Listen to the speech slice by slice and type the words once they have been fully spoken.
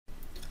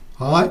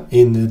Hi,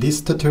 in this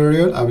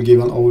tutorial I will give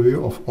an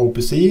overview of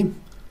OPC,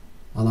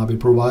 and I will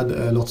provide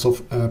lots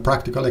of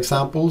practical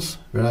examples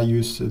where I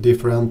use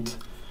different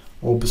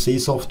OPC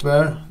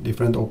software,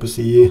 different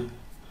OPC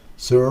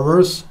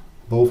servers,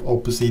 both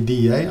OPC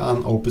DA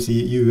and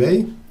OPC UA,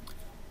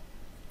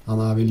 and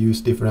I will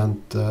use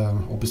different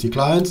OPC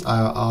clients,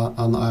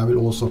 and I will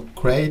also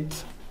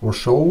create or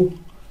show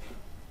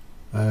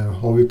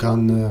how you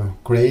can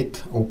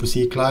create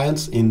OPC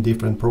clients in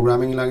different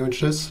programming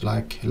languages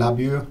like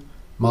LabVIEW,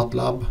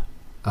 MATLAB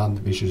and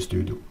Visual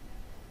Studio.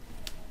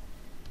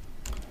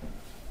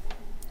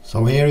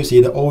 So here you see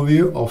the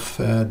overview of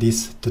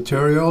this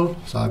tutorial.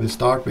 So I will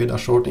start with a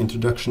short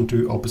introduction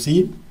to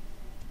OPC.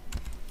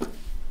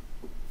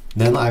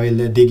 Then I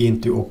will dig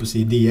into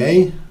OPC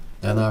DA.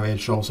 Then I will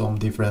show some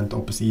different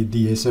OPC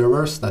DA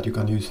servers that you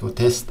can use for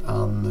test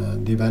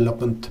and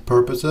development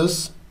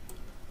purposes.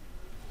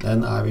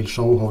 Then I will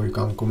show how you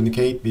can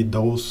communicate with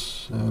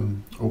those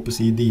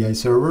OPC DA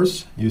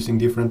servers using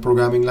different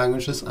programming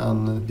languages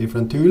and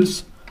different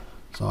tools.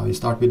 So I will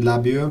start with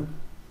LabVIEW,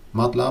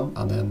 MATLAB,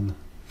 and then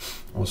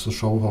also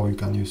show how you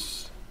can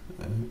use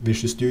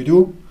Visual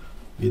Studio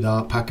with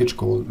a package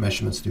called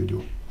Measurement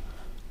Studio.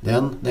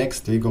 Then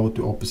next we go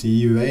to OPC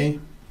UA.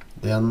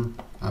 Then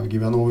I will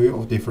give an overview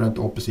of different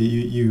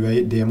OPC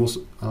UA demos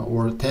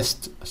or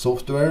test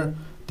software,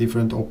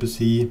 different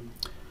OPC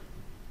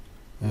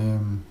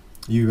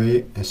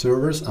UA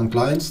servers and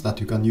clients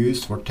that you can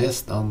use for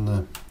test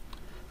and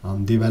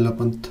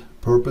development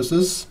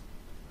purposes.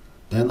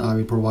 Then I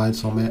will provide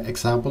some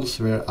examples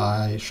where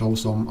I show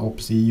some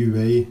OPC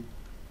UA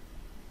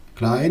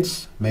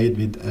clients made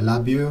with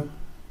LabVIEW,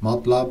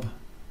 MATLAB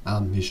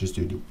and Visual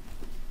Studio.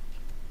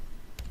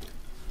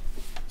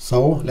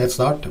 So let's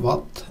start.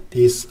 What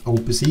is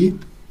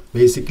OPC?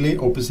 Basically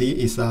OPC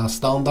is a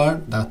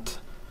standard that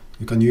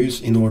you can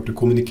use in order to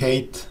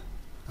communicate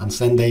and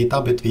send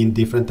data between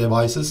different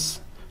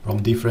devices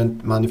from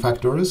different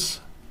manufacturers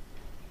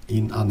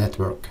in a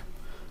network.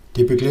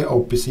 Typically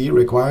OPC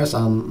requires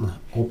an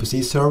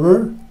OPC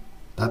server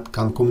that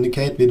can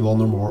communicate with one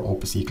or more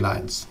OPC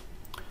clients.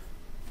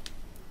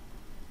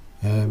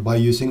 By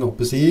using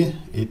OPC,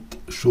 it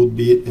should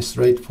be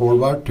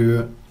straightforward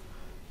to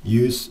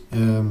use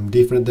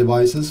different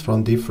devices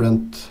from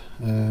different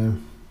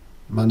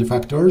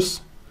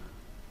manufacturers,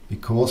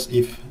 because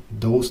if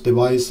those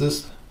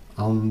devices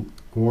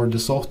or the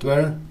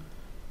software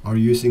are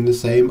using the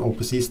same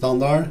OPC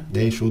standard,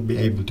 they should be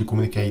able to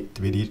communicate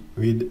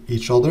with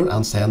each other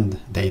and send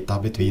data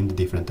between the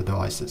different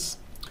devices.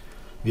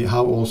 We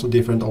have also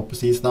different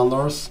OPC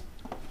standards.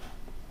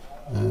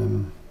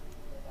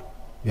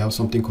 We have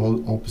something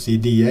called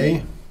OPC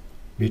DA,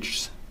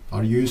 which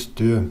are used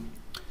to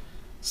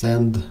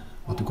send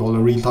what we call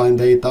real-time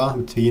data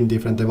between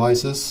different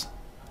devices,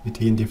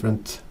 between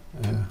different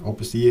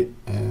OPC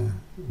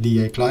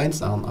DA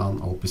clients and an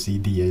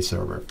OPC DA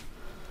server.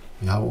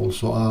 We have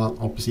also an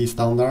OPC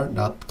standard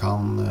that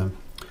can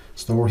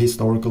store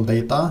historical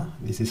data.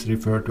 This is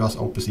referred to as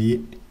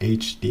OPC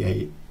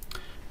HDA.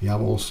 We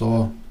have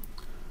also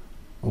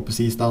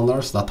OPC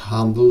standards that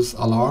handles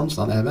alarms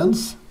and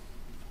events,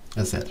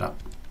 etc.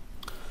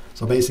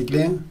 So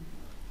basically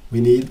we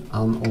need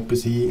an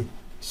OPC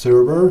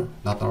server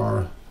that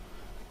are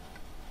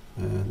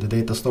the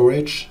data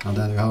storage, and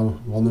then we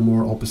have one or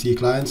more OPC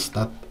clients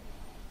that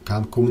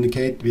can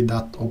communicate with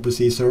that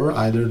OPC server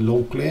either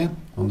locally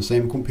on the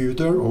same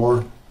computer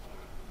or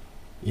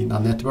in a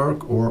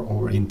network or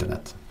over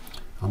internet.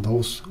 And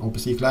those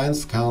OPC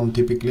clients can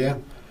typically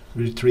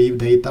retrieve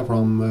data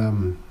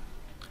from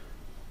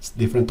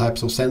different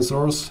types of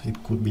sensors.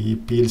 It could be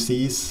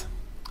PLCs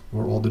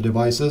or other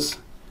devices,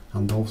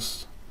 and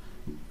those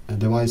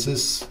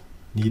devices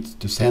need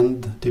to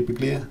send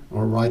typically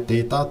or write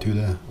data to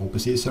the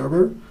OPC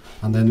server,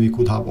 and then we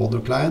could have other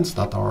clients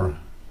that are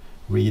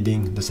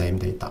reading the same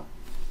data.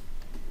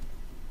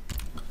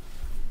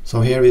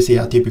 So here we see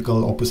a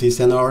typical OPC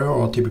scenario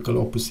or typical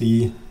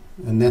OPC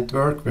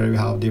network where we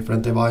have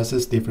different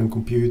devices, different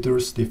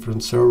computers,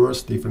 different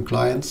servers, different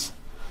clients.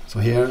 So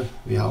here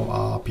we have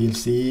a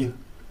PLC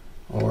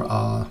or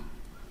a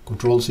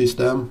control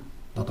system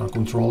that are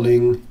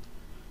controlling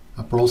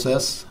a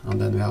process, and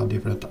then we have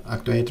different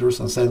actuators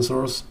and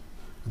sensors.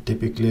 And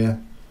typically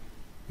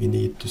we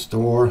need to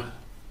store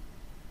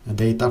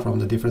data from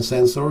the different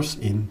sensors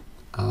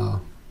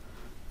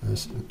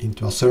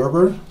into a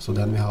server. So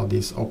then we have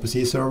this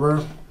OPC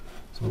server.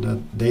 So the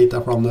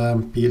data from the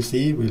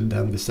PLC will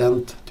then be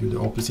sent to the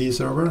OPC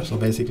server. So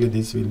basically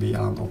this will be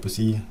an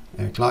OPC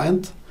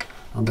client,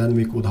 and then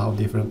we could have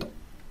different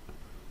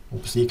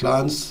OPC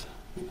clients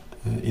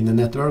in the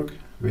network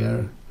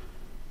where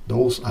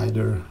those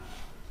either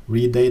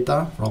read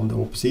data from the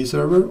OPC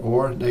server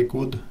or they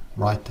could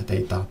write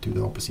data to the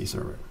OPC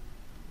server.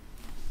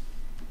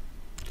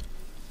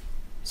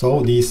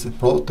 So these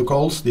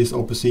protocols, these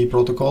OPC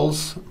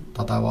protocols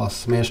that I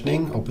was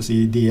mentioning,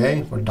 OPC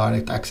DA for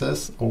direct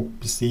access,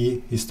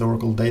 OPC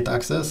historical data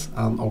access,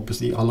 and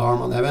OPC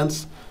alarm and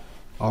events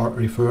are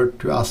referred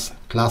to as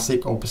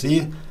classic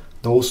OPC.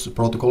 Those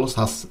protocols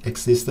has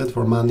existed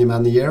for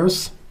many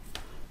years.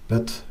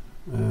 but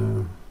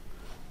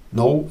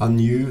now a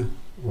new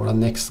or a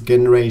next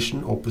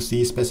generation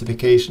OPC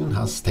specification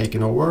has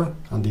taken over,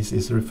 and this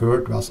is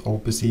referred to as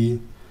OPC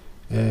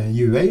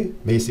UA.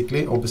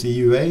 Basically, OPC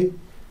UA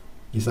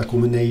is a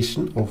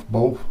combination of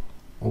both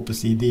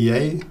OPC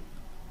DA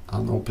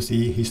and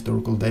OPC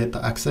historical data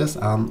access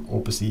and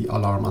OPC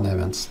alarm and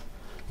events.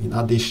 In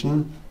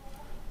addition,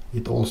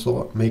 it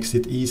also makes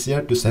it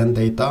easier to send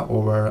data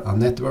over a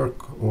network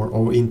or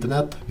over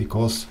internet,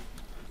 because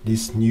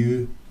this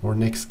new or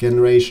next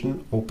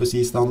generation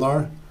OPC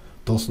standard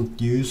doesn't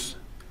use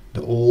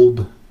the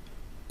old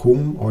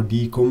COM or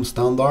DCOM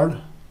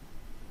standard.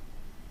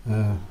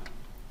 And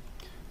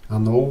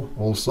now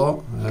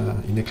also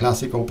in the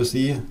classic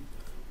OPC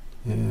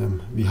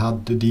we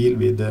had to deal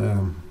with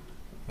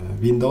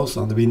Windows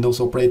and the Windows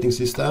operating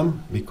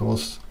system,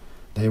 because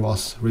they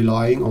was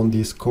relying on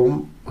this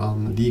COM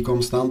and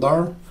DCOM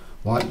standard,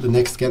 while the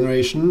next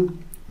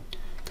generation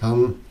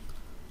can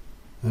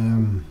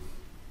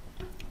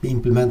be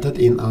implemented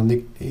in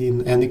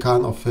any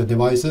kind of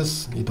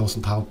devices. It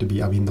doesn't have to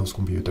be a Windows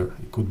computer.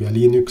 It could be a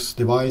Linux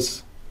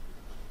device,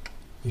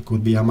 it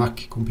could be a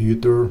Mac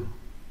computer,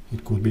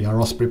 it could be a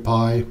Raspberry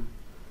Pi,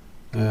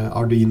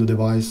 Arduino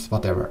device,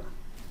 whatever.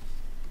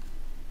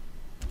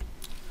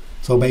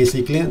 So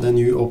basically the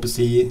new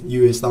OPC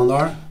UA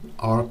standard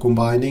are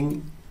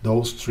combining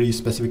those three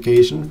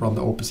specifications from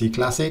the OPC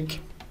Classic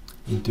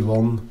into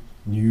one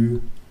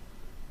new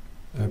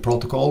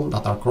protocol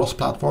that are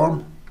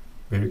cross-platform,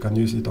 where you can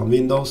use it on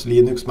Windows,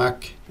 Linux,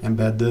 Mac,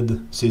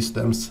 embedded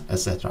systems,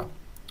 etc.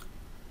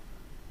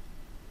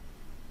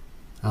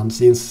 And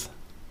since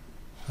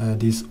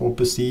this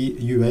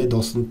OPC UA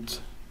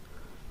doesn't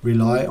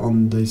rely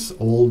on this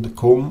old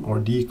COM or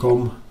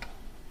DCOM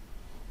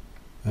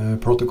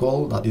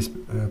protocol that is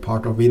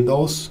part of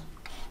Windows,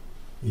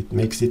 it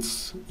makes it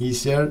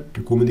easier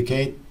to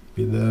communicate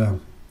with the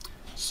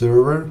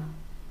server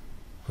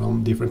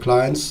from different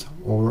clients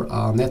over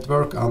a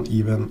network and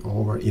even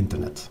over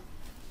internet.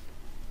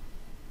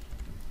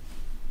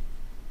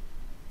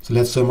 So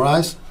let's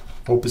summarize.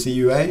 OPC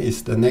UA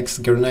is the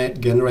next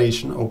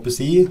generation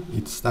OPC.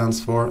 It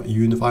stands for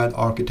Unified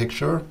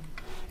Architecture.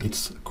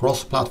 It's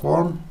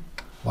cross-platform,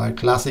 while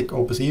classic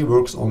OPC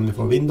works only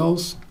for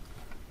Windows,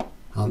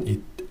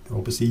 and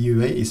OPC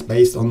UA is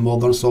based on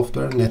modern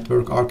software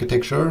network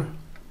architecture,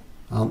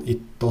 and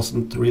it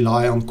doesn't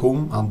rely on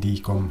COM and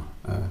DCOM,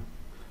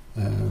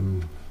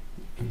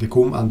 the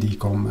COM and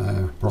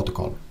DCOM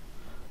protocol.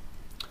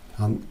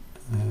 And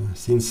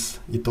since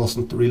it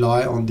doesn't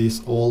rely on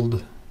this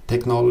old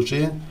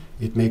technology,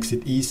 it makes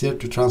it easier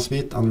to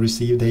transmit and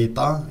receive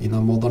data in a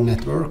modern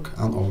network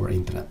and over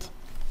internet.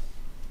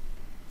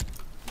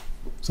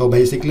 So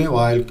basically,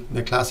 while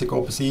the classic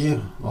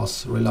OPC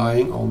was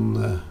relying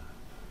on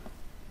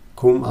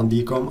COM and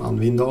DCOM and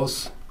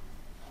Windows,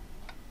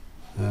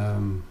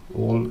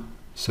 all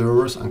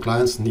servers and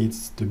clients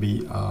needs to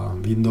be a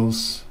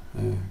Windows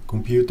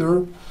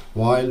computer,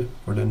 while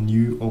for the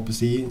new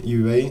OPC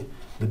UA,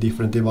 the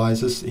different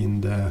devices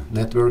in the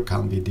network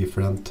can be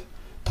different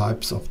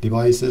types of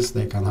devices.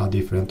 They can have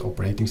different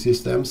operating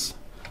systems.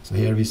 So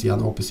here we see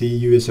an OPC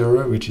UA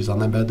server, which is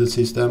an embedded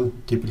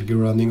system typically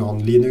running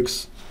on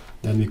Linux.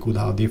 Then we could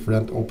have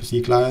different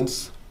OPC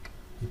clients.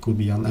 It could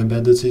be an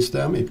embedded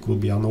system, it could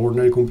be an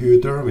ordinary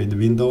computer with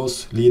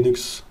Windows,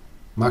 Linux,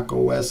 Mac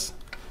OS,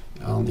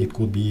 and it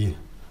could be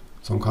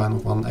some kind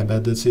of an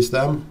embedded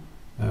system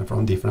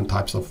from different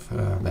types of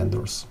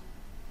vendors.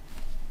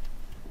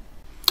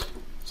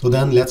 So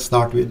then let's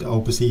start with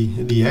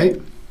OPC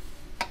DA.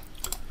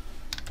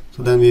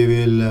 So then we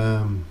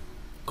will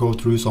go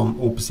through some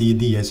OPC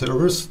DA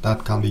servers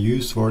that can be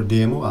used for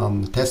demo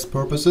and test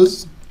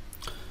purposes.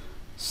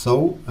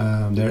 So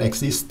there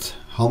exist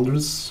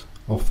hundreds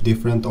of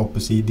different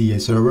OPC DA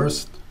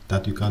servers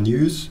that you can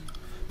use,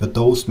 but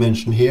those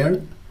mentioned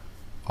here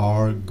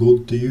are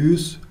good to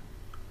use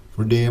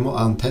for demo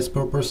and test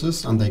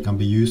purposes, and they can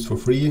be used for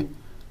free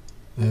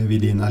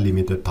within a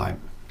limited time.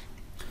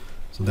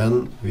 So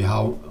then we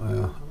have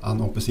an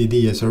OPC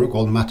DA server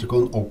called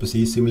Matricon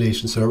OPC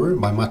Simulation Server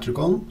by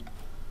Matricon.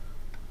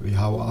 We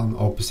have an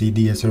OPC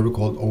DA server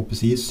called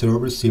OPC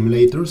Server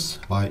Simulators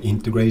by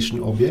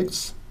Integration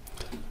Objects.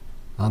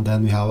 And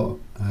then we have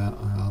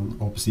an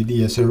OPC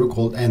DA server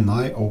called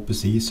NI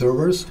OPC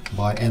Servers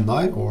by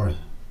NI, or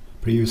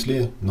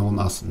previously known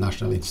as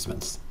National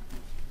Instruments.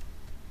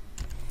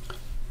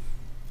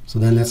 So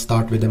then let's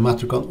start with the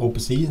Matricon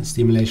OPC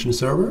Simulation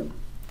Server.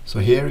 So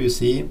here you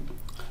see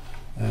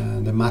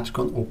the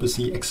Matricon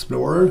OPC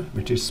Explorer,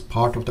 which is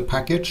part of the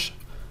package.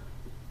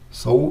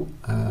 So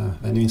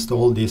when you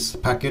install this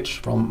package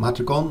from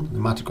Matricon, the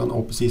Matricon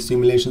OPC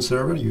Simulation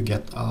Server, you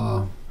get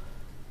a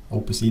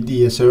OPC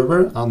DA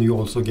server, and you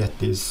also get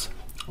this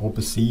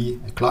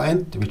OPC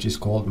client, which is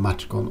called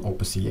Matricon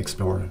OPC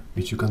Explorer,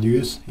 which you can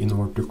use in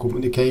order to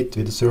communicate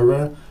with the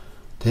server,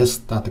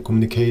 test that the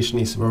communication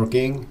is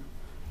working,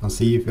 and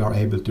see if you are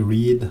able to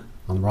read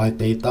and write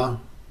data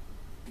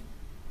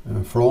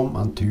from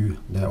and to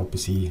the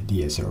OPC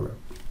DA server.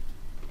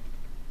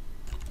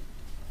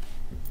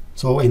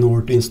 So in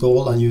order to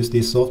install and use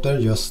this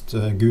software, just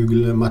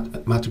Google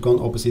Matricon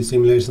OPC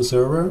Simulation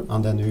Server,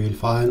 and then you will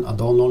find a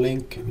download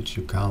link where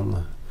you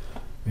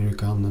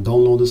can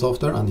download the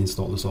software and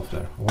install the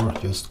software, or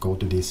just go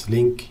to this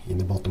link in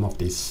the bottom of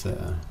this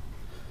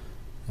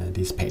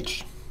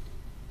page.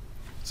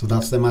 So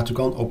that's the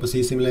Matricon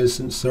OPC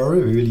Simulation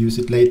Server. We will use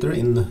it later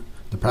in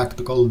the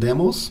practical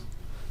demos.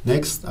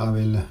 Next, I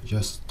will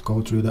just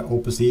go through the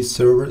OPC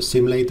server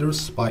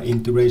simulators by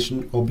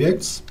integration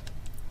objects.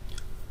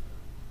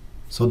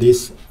 So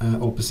these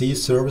OPC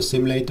server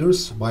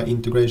simulators by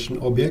integration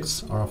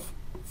objects are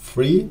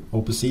free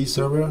OPC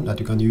server that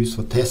you can use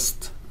for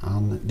test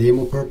and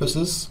demo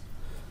purposes.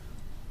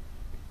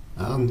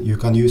 And you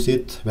can use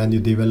it when you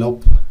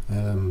develop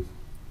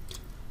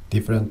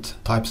different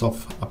types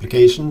of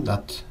application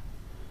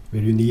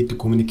where you need to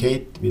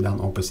communicate with an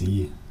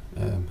OPC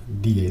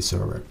DA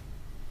server.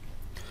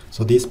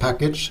 So this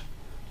package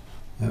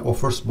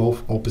offers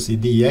both OPC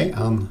DA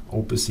and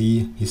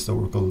OPC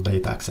historical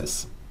data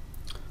access.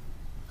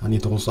 And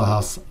it also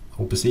has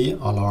OPC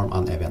alarm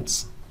and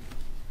events.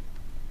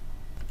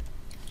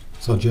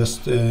 So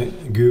just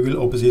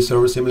Google OPC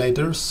server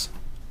simulators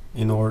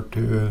in order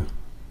to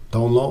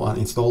download and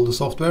install the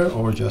software,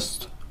 or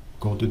just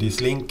go to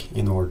this link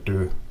in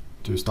order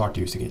to start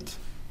using it.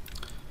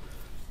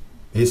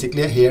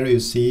 Basically here you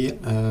see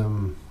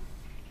the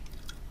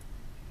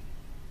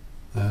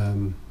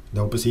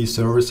OPC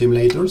server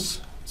simulators.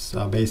 It's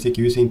a basic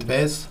user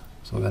interface.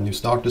 So when you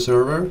start the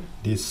server,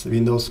 these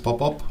windows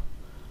pop up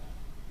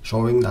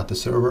showing that the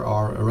server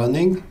are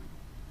running,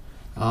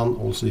 and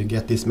also you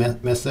get this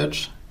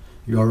message: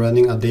 you are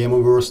running a demo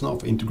version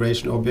of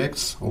integration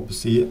objects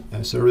OPC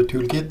server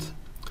toolkit,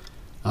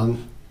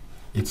 and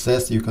it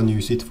says you can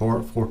use it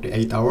for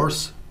 48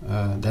 hours.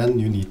 Then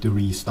you need to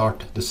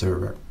restart the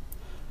server.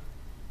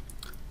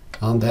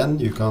 And then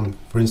you can,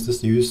 for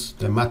instance, use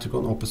the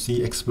Matricon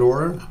OPC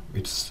Explorer,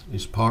 which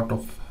is part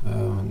of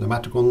the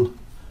Matricon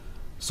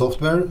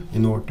software,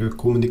 in order to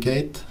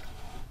communicate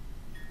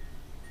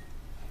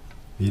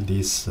with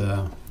this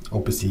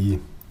OPC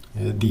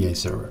DA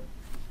server.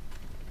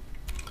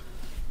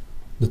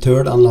 The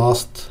third and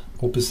last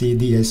OPC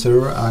DA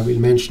server I will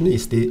mention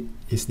is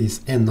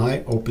this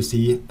NI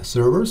OPC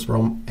servers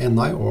from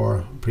NI,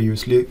 or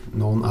previously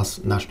known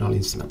as National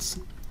Instruments.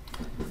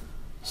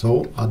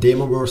 So a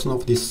demo version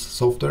of this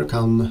software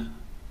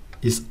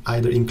is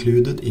either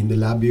included in the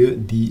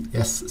LabVIEW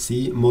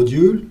DSC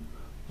module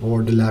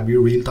or the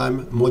LabVIEW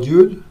real-time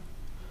module,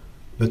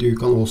 but you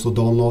can also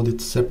download it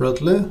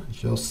separately.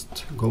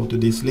 Just go to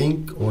this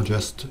link or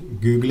just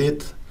Google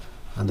it,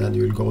 and then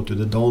you will go to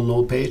the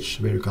download page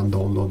where you can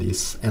download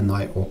these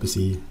NI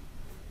OPC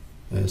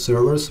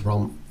servers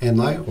from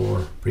NI,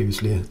 or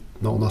previously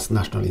known as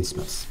National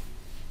Instruments.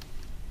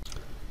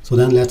 So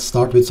then let's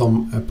start with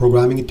some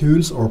programming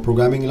tools or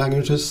programming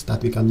languages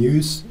that we can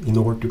use in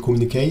order to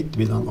communicate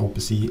with an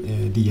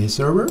OPC DA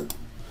server.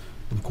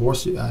 Of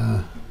course, you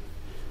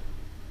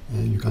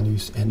can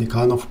use any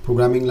kind of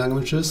programming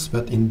languages,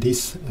 but in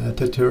this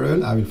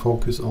tutorial I will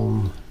focus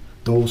on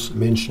those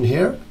mentioned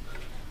here.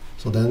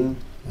 So then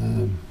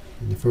in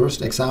the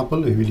first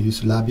example we will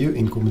use LabVIEW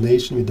in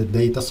combination with the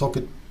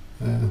DataSocket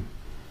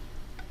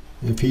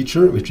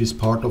feature, which is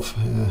part of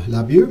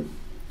LabVIEW.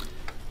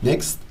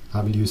 Next,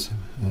 I will use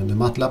the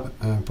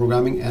MATLAB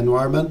programming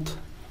environment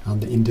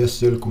and the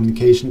industrial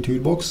communication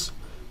toolbox.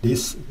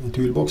 This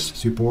toolbox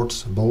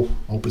supports both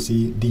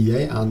OPC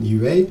DA and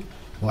UA,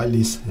 while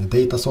this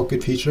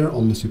DataSocket feature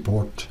only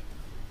supports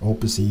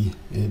OPC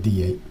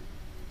DA.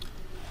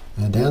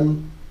 And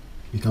then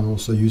we can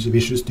also use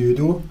Visual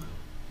Studio.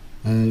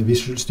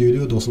 Visual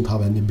Studio doesn't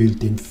have any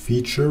built-in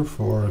feature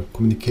for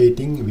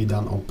communicating with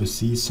an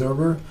OPC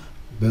server,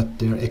 but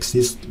there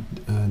exist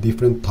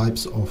different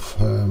types of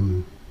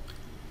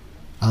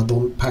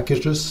add-on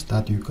packages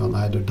that you can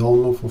either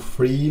download for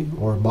free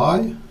or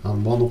buy,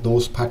 and one of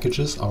those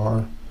packages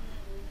are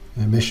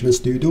Measurement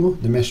Studio.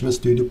 The Measurement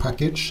Studio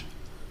package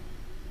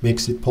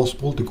makes it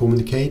possible to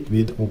communicate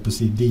with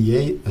OPC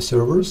DA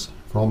servers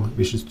from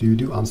Visual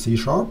Studio and C#.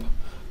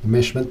 The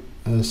Measurement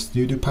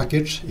Studio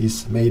package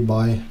is made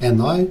by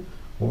NI,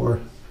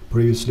 or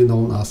previously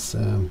known as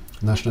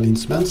National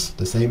Instruments,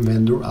 the same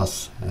vendor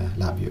as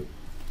LabVIEW.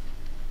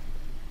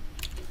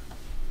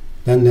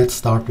 Then let's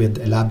start with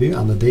LabVIEW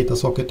and the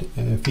DataSocket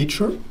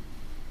feature.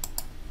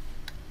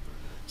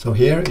 So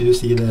here you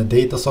see the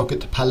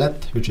DataSocket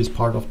palette, which is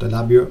part of the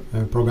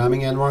LabVIEW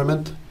programming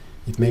environment.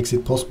 It makes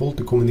it possible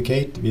to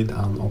communicate with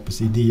an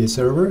OPC DA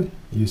server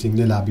using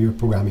the LabVIEW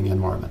programming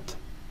environment.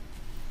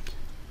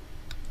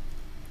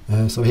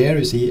 So here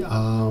you see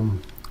a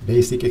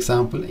basic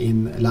example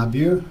in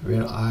LabVIEW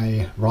where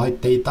I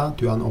write data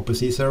to an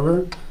OPC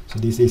server. So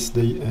this is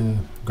the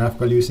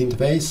graphical user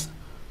interface,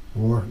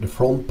 or the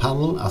front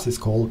panel as it's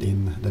called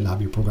in the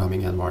LabVIEW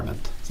programming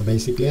environment. So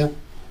basically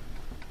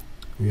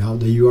you have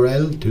the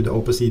URL to the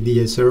OPC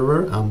DA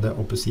server and the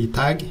OPC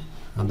tag,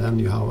 and then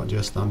you have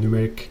just a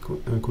numeric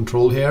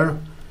control here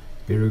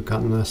where you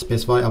can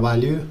specify a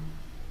value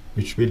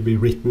which will be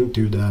written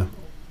to the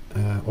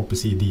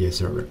OPC DA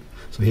server.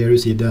 So here you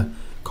see the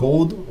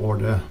code or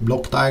the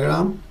block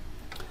diagram.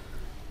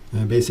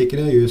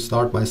 Basically, you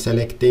start by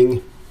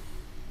selecting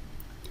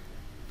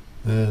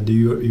the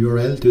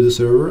URL to the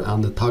server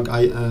and the tag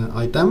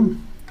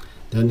item.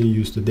 Then you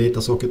use the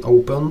DataSocket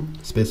open,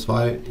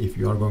 specify if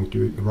you are going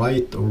to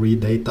write or read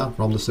data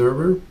from the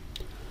server.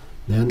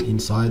 Then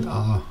inside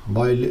a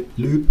while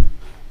loop,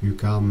 you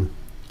can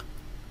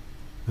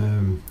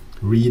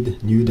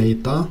read new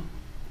data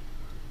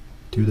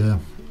to the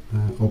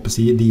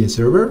OPC DA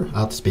server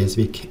at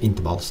specific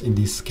intervals. In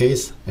this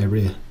case,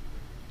 every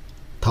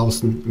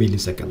 1000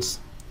 milliseconds.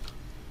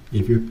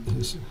 If you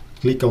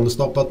click on the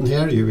stop button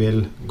here, you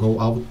will go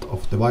out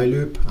of the while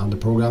loop and the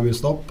program will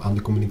stop, and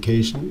the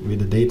communication with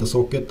the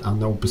DataSocket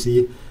and the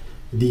OPC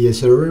DA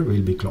server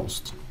will be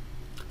closed.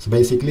 So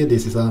basically,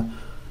 this is a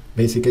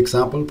basic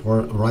example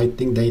for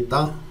writing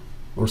data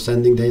or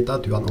sending data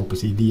to an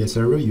OPC DA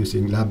server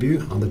using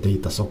LabVIEW and the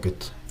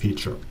DataSocket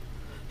feature.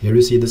 Here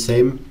you see the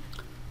same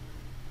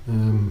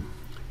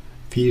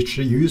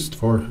feature used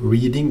for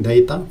reading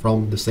data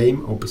from the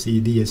same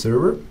OPC DA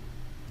server.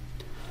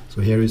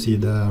 So here you see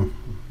the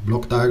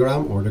block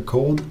diagram or the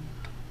code.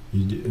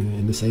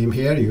 In the same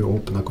here, you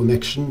open a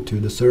connection to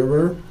the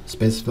server,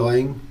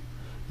 specifying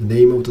the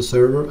name of the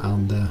server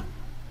and the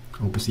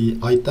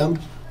OPC item.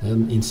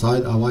 And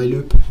inside a while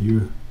loop,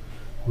 you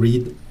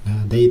read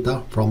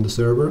data from the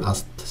server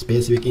at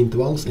specific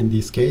intervals, in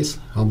this case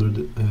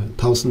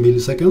 100,000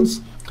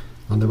 milliseconds,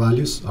 and the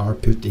values are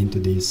put into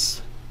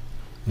this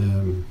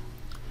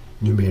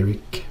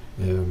numeric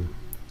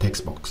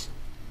text box.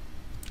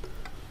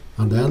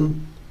 And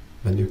then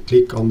when you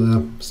click on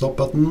the stop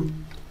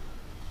button,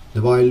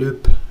 the while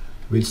loop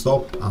will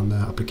stop and the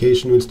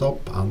application will stop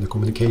and the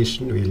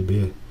communication will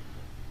be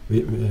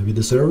with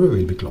the server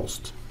will be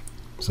closed.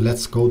 So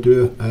let's go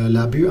to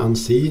LabVIEW and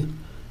see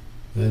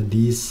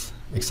these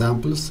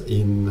examples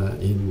in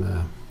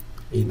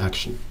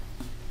action.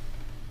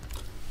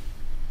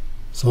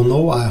 So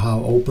now I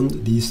have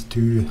opened these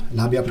two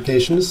LabVIEW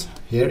applications.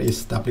 Here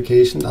is the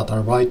application that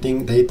are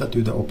writing data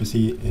to the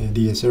OPC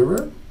DA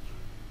server.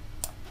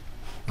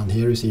 And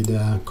here you see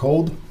the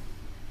code.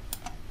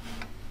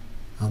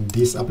 And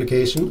this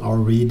application are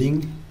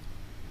reading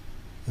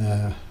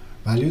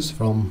values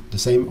from the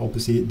same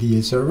OPC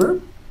DA server.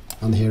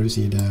 And here you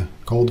see the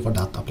code for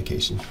that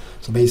application.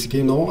 So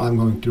basically now I'm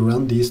going to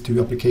run these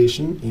two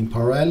applications in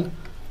parallel.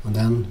 And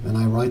then when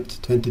I write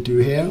 22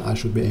 here, I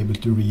should be able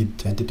to read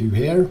 22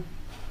 here.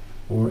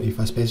 Or if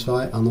I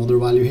specify another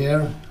value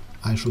here,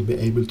 I should be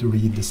able to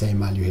read the same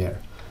value here.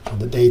 And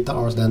the data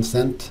are then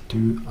sent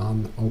to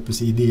an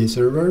OPC DA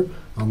server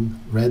and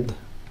read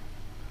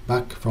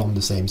back from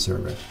the same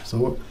server.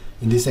 So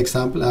in this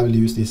example, I will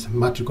use this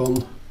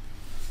Matricon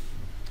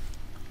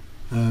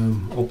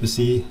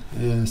OPC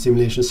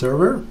simulation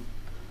server,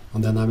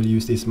 and then I will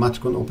use this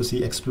Matricon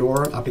OPC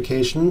Explorer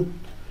application,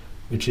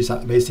 which is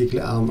basically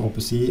an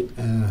OPC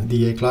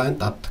DA client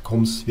that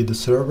comes with the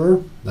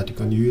server that you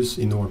can use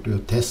in order to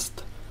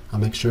test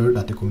and make sure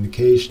that the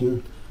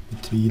communication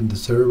between the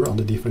server and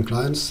the different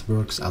clients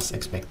works as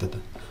expected.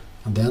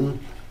 And then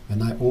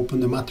when I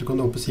open the Matricon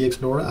OPC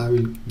Explorer, I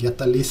will get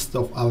a list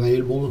of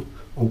available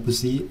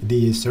OPC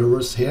DA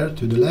servers here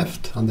to the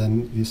left, and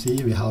then you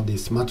see we have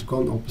this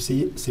Matricon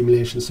OPC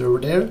simulation server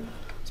there.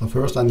 So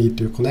first I need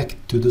to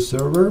connect to the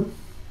server,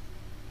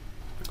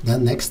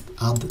 then next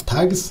add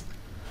tags.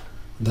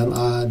 Then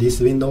this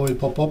window will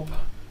pop up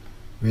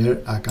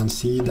where I can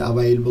see the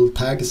available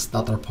tags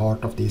that are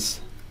part of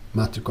this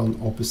Matricon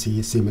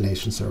OPC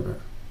simulation server.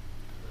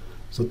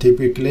 So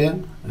typically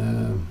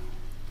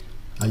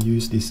I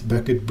use this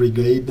bucket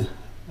brigade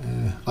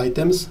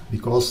items,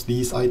 because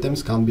these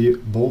items can be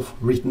both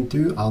written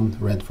to and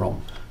read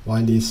from,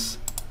 while these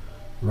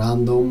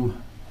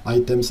random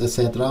items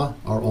etc.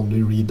 are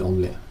only read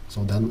only.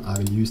 So then I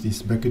will use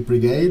this bucket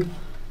brigade,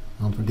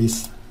 and for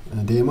this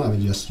demo I will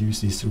just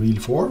use this reel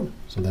 4.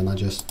 So then I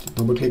just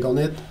double click on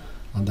it,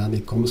 and then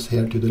it comes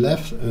here to the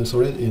left,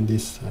 in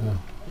this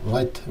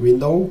right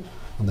window,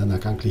 and then I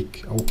can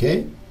click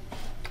OK,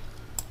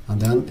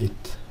 and then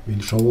it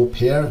will show up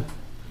here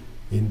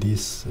in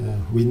this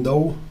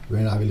window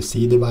where I will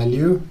see the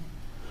value,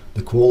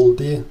 the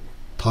quality,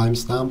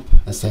 timestamp,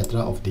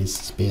 etc. of this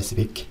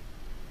specific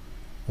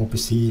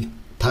OPC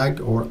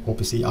tag or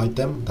OPC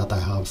item that I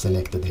have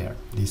selected here,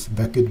 this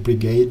bucket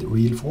brigade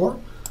reel 4.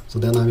 So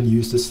then I will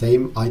use the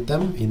same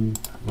item in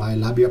my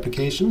LabVIEW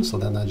application. So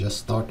then I just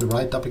start the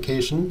write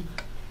application,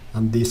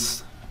 and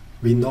this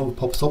window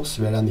pops up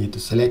where I need to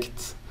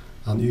select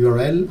an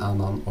URL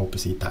and an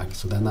OPC tag.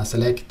 So then I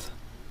select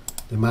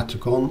the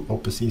Matricon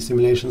OPC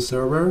simulation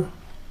server.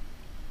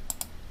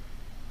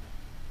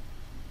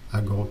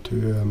 I go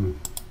to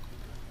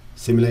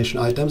simulation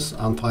items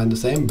and find the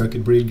same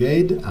bucket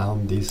brigade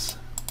and this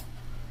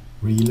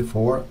reel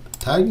 4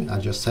 tag. I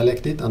just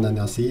select it, and then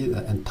I see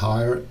the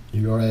entire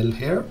URL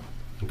here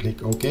and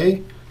click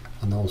OK,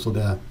 and also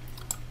the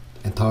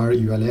entire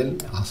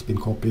URL has been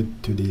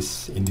copied to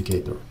this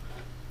indicator.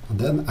 And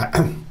then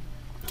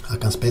I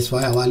can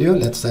specify a value,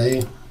 let's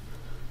say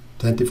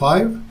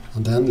 25,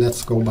 and then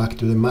let's go back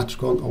to the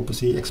Matricon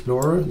OPC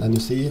Explorer. Then you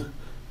see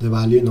the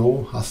value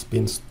now has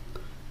been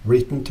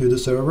written to the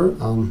server,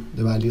 and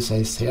the value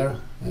says here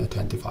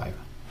 25.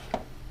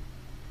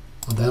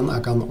 And then I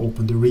can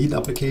open the read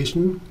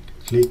application,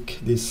 click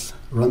this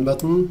run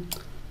button,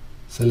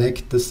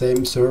 select the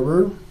same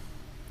server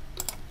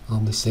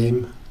and the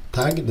same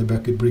tag, the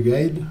bucket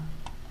brigade,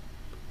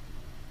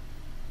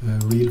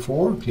 reel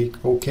 4,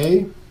 click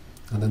OK,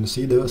 and then you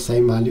see the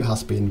same value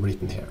has been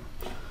written here.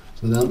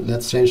 So then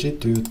let's change it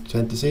to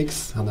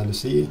 26, and then you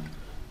see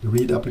the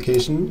read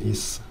application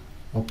is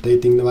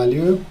updating the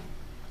value,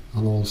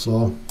 and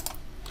also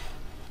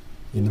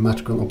in the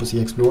Matchcon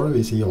OPC Explorer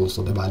we see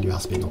also the value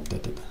has been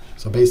updated.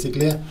 So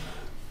basically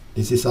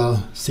this is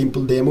a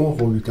simple demo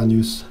how you can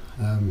use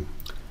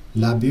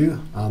LabVIEW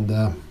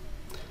and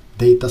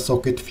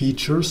DataSocket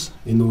features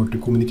in order to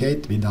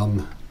communicate with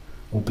an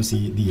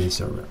OPC DA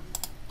server.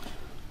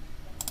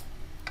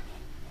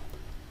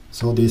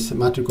 So this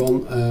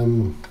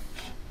Matchcon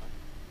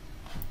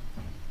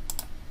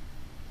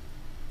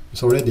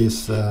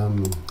this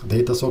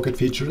DataSocket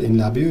feature in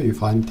LabVIEW you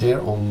find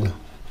here on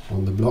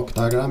the block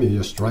diagram. You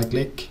just right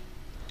click,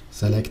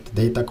 select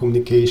data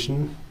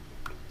communication,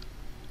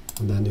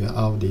 and then you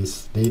have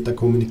this data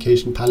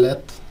communication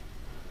palette.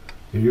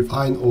 Here you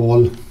find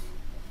all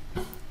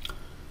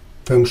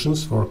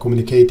functions for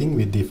communicating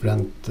with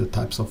different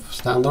types of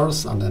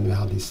standards, and then we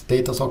have this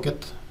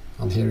DataSocket,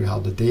 and here you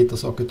have the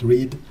DataSocket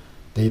read,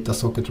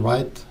 DataSocket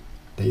write,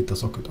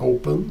 DataSocket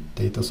open,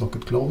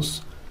 DataSocket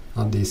close,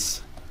 and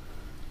this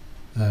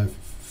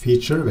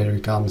feature where you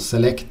can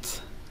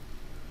select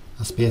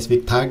a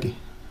specific tag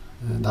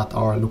that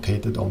are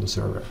located on the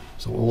server.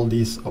 So all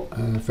these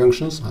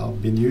functions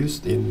have been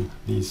used in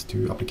these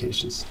two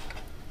applications.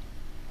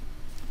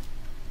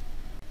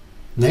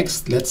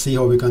 Next, let's see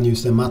how we can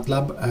use the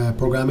MATLAB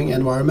programming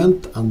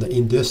environment and the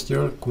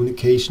industrial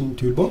communication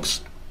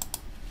toolbox.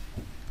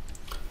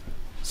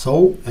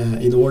 So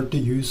in order to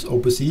use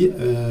OPC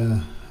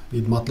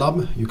with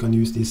MATLAB, you can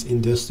use this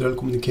industrial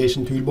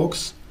communication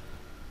toolbox.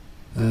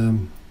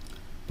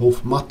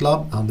 Both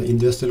MATLAB and the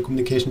industrial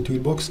communication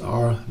toolbox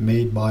are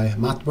made by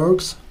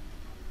MathWorks,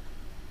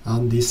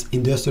 and this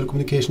industrial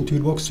communication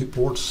toolbox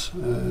supports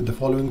the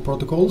following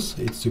protocols.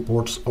 It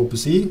supports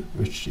OPC,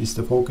 which is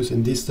the focus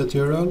in this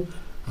tutorial,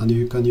 and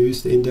you can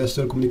use the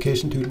industrial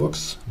communication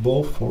toolbox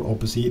both for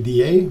OPC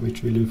DA,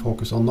 which we will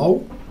focus on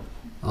now,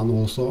 and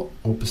also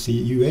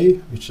OPC UA,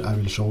 which I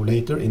will show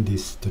later in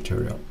this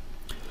tutorial.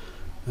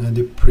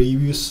 The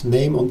previous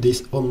name on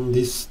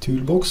this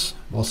toolbox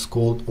was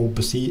called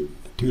OPC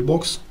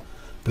Toolbox,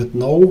 but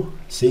now,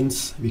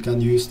 since we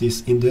can use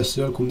this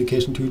industrial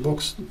communication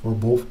toolbox for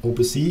both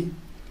OPC,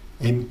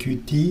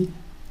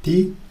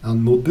 MQTT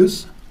and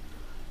Modbus,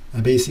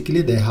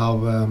 basically they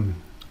have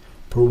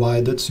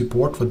provided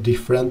support for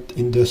different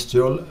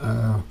industrial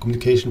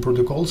communication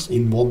protocols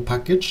in one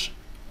package,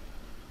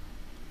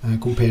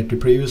 compared to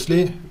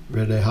previously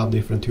where they have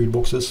different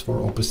toolboxes for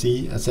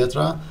OPC,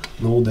 etc.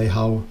 Now they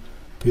have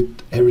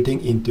put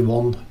everything into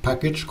one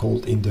package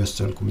called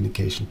Industrial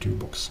Communication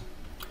Toolbox.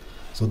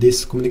 So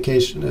this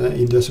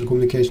Industrial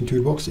Communication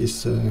Toolbox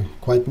is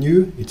quite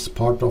new. It's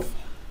part of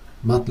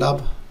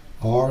MATLAB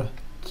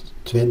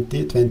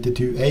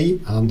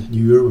R2022A and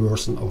newer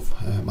version of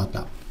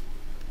MATLAB.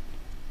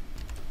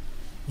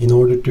 In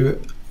order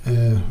to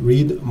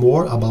read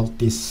more about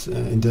this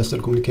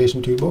Industrial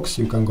Communication Toolbox,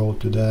 you can go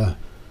to the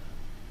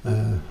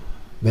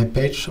web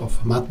page of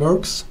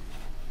MathWorks.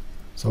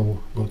 So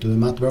go to the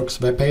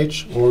MathWorks web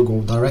page or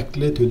go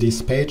directly to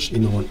this page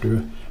in order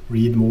to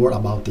read more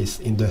about this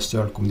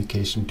Industrial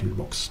Communication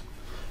Toolbox.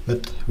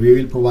 But we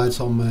will provide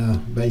some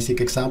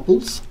basic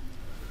examples.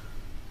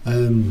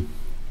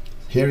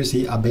 Here you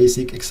see a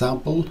basic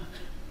example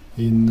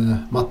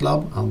in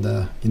MATLAB and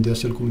the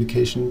Industrial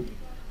Communication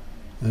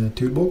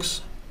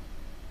Toolbox,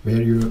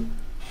 where you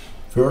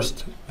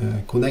first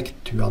connect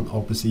to an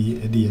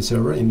OPC DA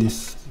server, in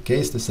this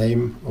case the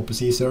same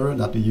OPC server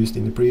that we used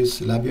in the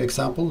previous LabVIEW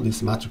example,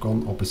 this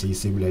Matchcon OPC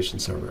simulation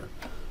server.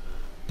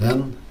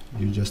 Then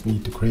you just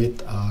need to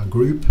create a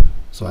group,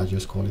 so I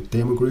just call it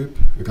demo group.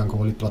 You can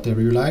call it whatever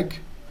you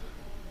like.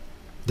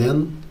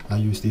 Then I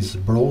use this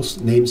browse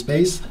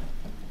namespace,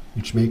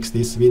 which makes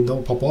this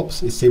window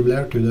pop-ups. It's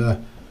similar to the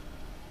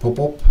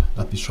pop-up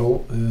that we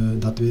show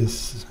that we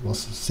was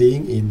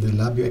seeing in the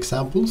LabVIEW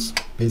examples.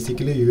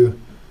 Basically you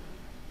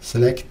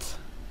select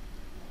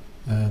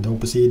the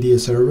OPC DA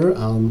server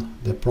and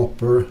the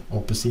proper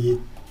OPC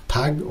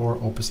tag or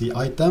OPC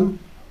item,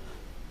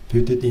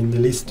 put it in the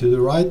list to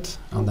the right,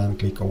 and then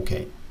click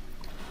OK.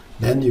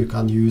 Then you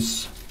can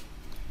use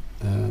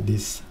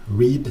this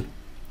read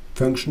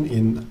function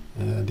in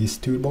this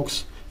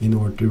toolbox in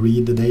order to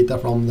read the data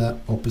from the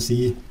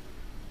OPC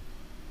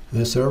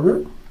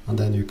server, and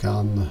then you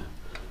can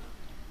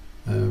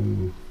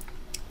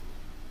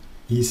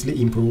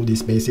easily improve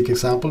this basic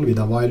example with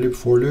a while loop,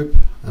 for loop,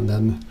 and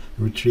then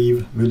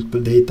retrieve multiple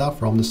data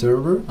from the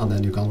server, and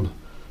then you can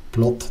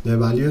plot the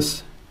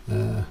values,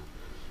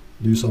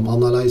 do some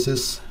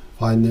analysis,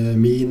 find the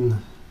mean,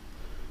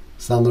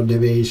 standard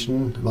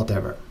deviation,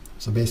 whatever.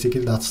 So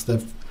basically that's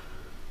the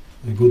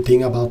good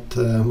thing about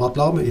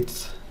MATLAB.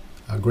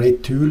 a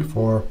great tool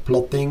for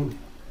plotting,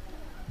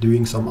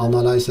 doing some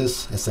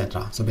analysis,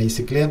 etc. So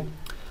basically,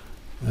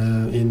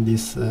 in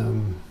this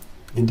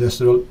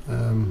industrial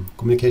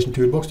communication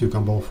toolbox, you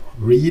can both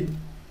read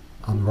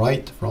and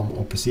write from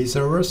OPC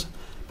servers,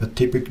 but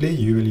typically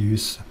you will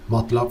use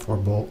MATLAB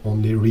for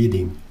only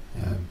reading.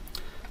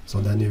 So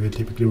then you will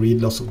typically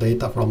read lots of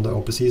data from the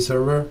OPC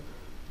server,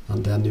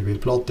 and then you will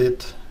plot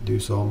it, do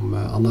some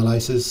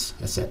analysis,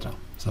 etc.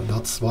 So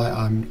that's why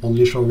I'm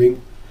only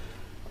showing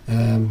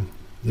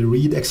the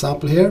read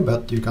example here,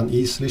 but you can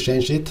easily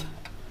change it.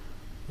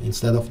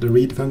 Instead of the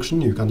read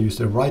function, you can use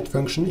the write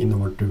function in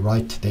order to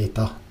write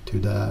data to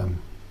the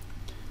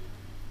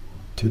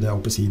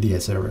OPC DA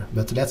server.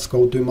 But let's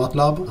go to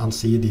MATLAB and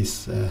see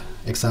this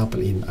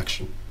example in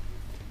action.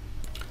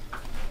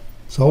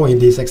 So in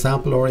this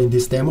example, or in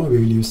this demo, we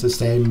will use the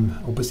same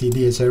OPC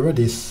DA server,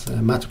 this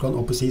Matricon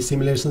OPC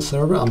simulation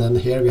server, and then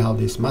here we have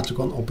this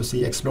Matricon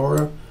OPC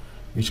Explorer,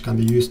 which can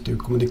be used to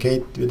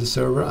communicate with the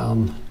server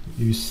and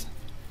use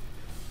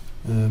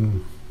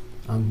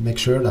and make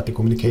sure that the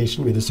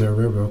communication with the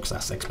server works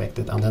as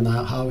expected. And then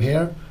I have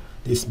here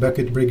this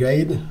bucket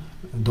brigade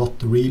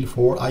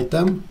 .real4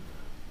 item,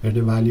 where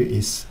the value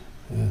is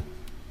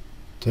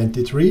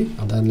 23,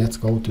 and then let's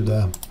go to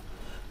the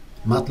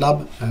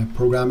MATLAB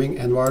programming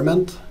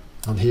environment,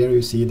 and here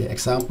you see the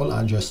example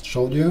I just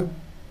showed you.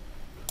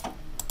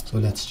 So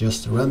let's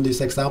just run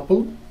this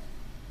example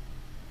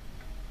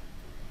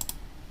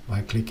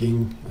by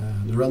clicking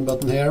the run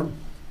button here.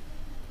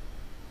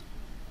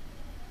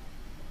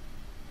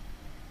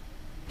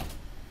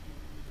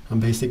 And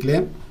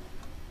basically,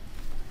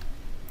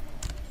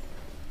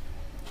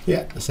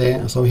 yeah,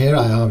 so here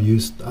I have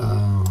used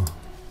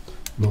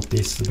not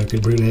this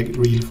bucket brigade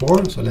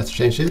real4, so let's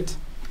change it.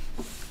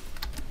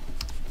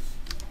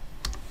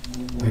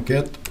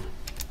 Bucket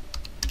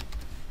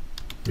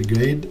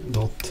brigade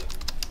dot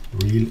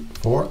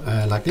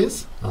real4 like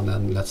this, and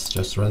then let's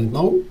just run it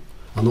now.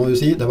 And now you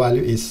see the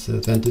value is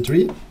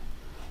 23.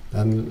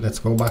 Then let's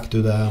go back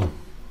to the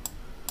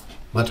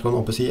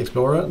Matricon OPC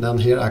Explorer. Then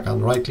here I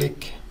can right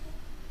click,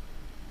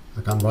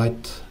 I can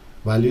write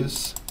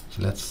values,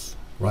 so let's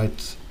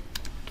write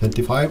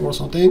 25 or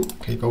something,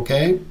 click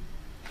OK,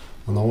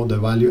 and now the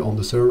value on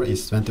the server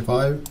is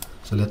 25.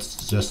 So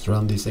let's just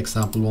run this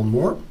example one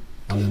more,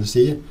 and then you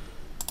see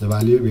the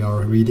value we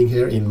are reading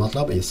here in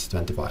MATLAB is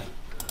 25.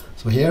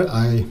 So here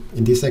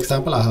in this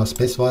example I have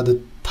specified the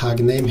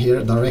tag name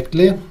here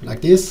directly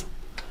like this,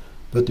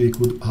 but we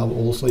could have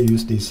also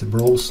used this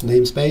browse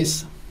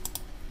namespace,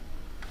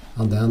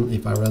 and then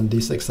if I run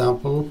this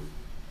example,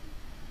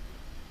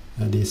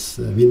 this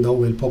window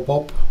will pop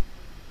up.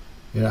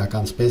 Here I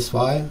can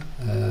specify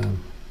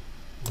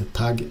the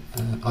tag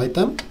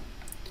item.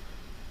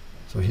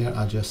 So here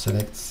I just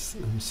select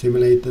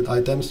simulated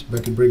items,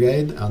 bucket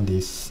brigade, and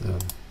this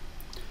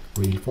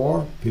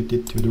real4, put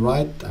it to the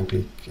right and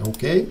click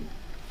OK,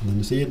 and then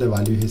you see the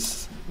value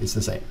is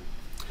the same.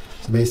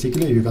 So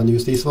basically you can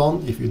use this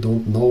one if you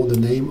don't know the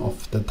name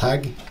of the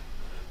tag,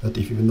 but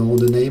if you know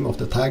the name of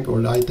the tag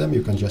or the item,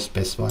 you can just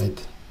specify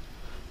it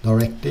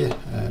directly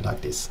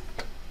like this.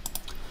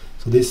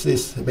 So this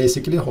is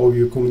basically how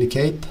you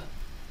communicate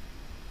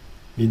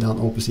with an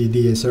OPC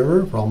DA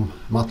server from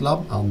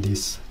MATLAB and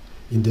this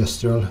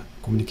industrial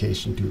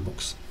communication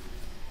toolbox.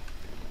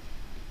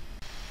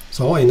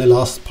 So in the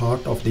last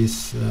part of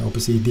this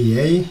OPC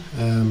DA,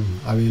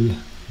 I will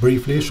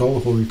briefly show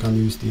how you can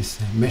use this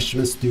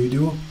Measurement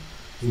Studio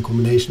in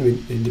combination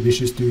with the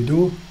Visual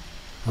Studio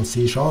and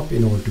C#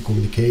 in order to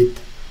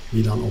communicate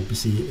with an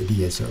OPC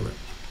DA server.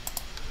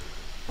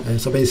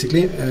 So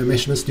basically,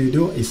 Measurement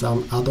Studio is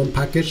an add-on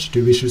package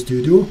to Visual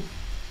Studio,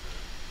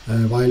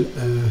 while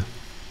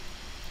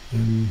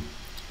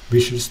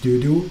Visual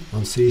Studio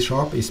and C#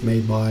 is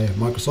made by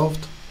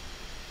Microsoft.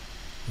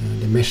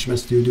 The Measurement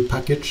Studio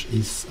package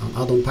is an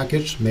add-on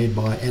package made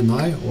by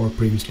NI, or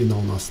previously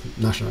known as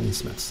National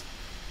Instruments.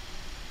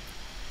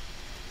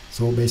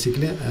 So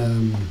basically,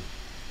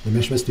 the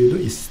Measurement Studio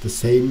is the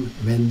same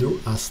vendor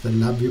as the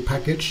LabVIEW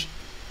package,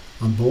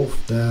 and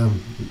both the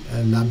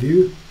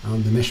LabVIEW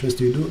and the Measurement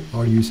Studio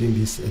are using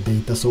this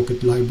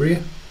DataSocket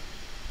library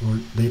or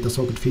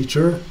DataSocket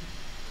feature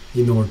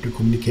in order to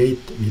communicate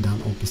with an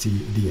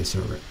OPC DA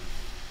server.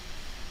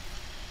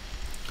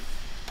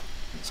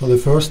 So the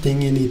first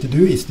thing you need to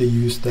do is to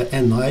use the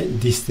NI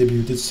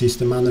Distributed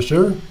System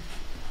Manager.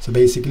 So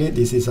basically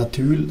this is a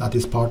tool that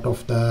is part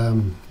of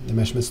the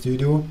Measurement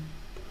Studio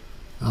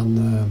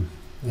and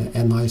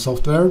NI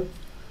software.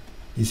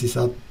 This is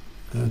a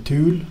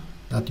tool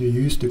that you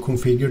use to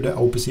configure the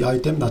OPC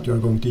item that you are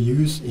going to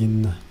use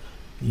in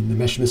the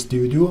Measurement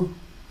Studio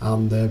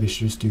and the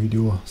Visual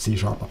Studio C#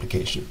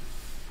 application.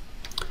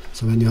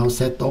 So when you have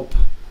set up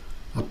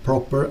a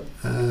proper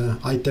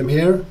item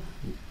here,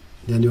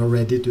 then you are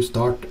ready to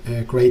start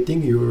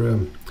creating your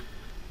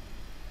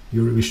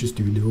Visual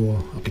Studio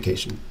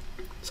application.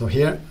 So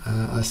here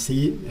I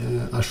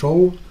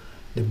show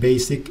the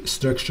basic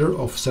structure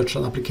of such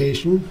an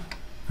application.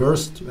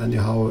 First, when you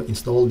have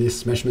installed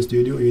this Measurement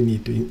Studio, you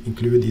need to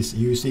include this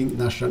using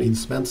National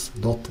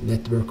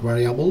Instruments.network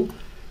variable,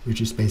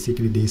 which is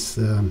basically this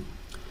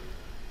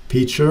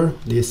feature,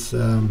 this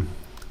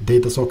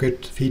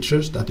DataSocket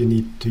features that you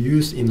need to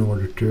use in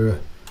order to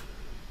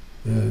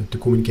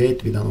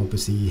communicate with an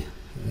OPC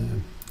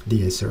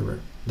DA server.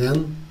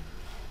 Then,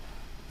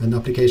 when the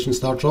application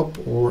starts up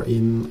or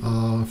in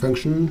a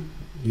function,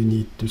 you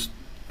need to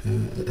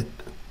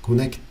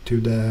connect to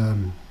the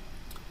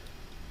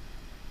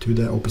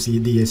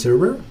OPC DA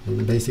server.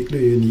 And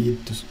basically, you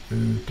need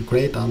to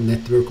create a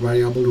network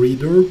variable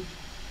reader,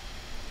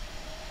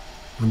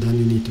 and then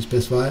you need to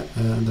specify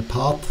the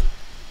path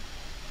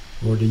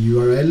or the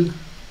URL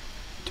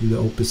to the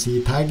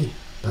OPC tag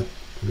that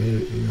where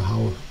you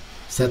have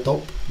set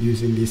up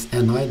using this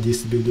NI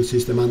distributed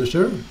system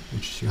manager,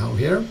 which you have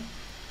here.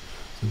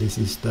 So this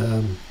is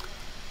the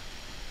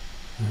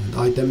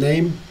item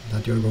name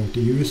that you're going to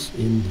use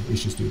in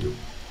Visual Studio,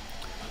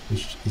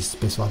 which is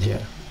specified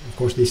here. Of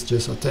course, this is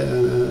just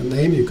a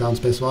name. You can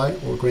specify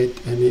or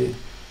create any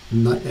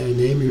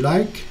name you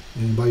like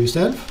by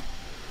yourself.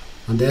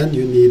 And then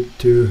you need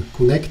to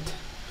connect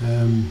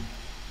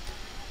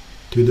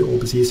to the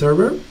OPC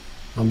server,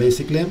 and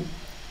basically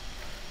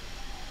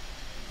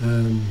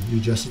you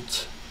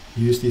just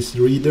use this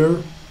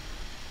reader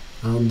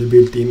and the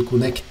built-in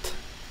connect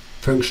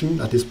function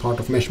that is part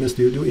of Measurement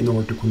Studio in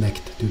order to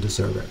connect to the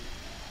server.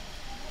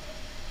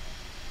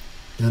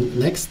 Then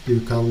next you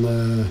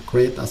can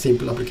create a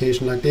simple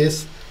application like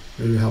this,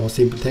 where you have a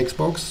simple text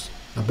box,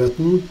 a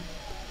button,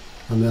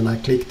 and when I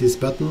click this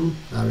button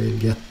I will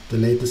get the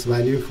latest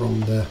value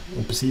from the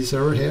OPC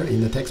server here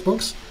in the text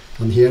box,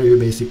 and here you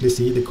basically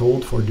see the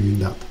code for doing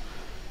that.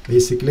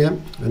 Basically,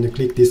 when you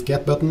click this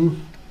get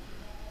button,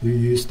 you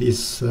use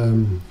this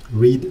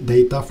read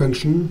data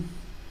function,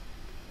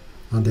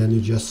 and then you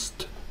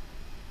just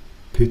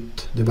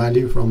put the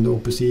value from the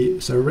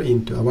OPC server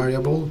into a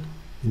variable,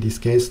 in this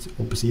case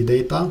OPC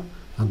data,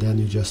 and then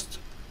you just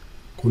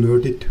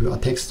convert it to a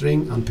text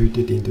string and put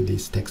it into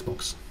this text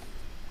box.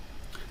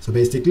 So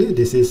basically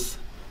this is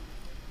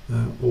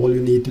all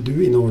you need to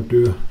do in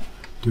order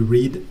to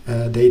read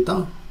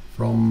data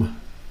from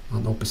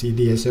an OPC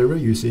DA server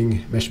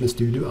using Measurement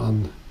Studio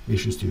and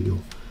Visual Studio.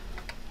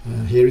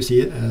 Here you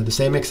see the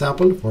same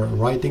example for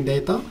writing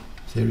data.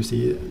 So here you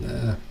see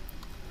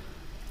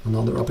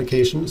another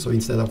application. So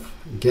instead of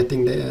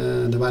getting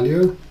the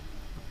value,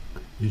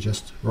 you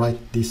just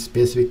write this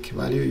specific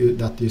value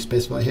that you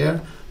specify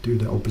here to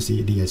the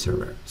OPC DA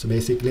server. So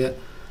basically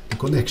the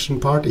connection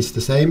part is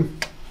the same,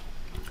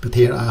 but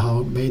here I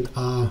have made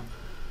a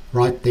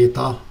write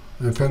data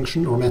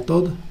function or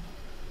method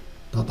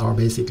that are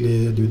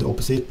basically do the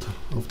opposite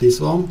of this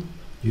one.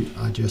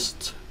 I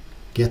just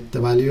get the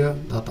value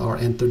that are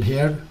entered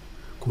here,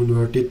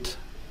 convert it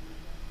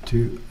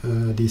to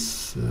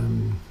this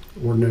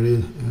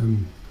ordinary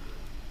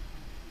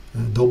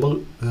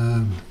double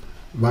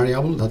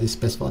variable that is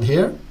specified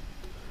here,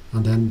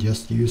 and then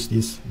just use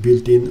this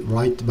built-in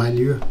write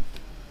value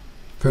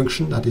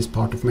function that is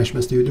part of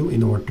Measurement Studio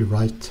in order to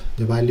write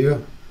the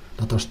value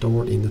that are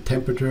stored in the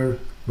temperature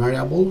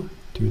variable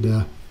to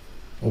the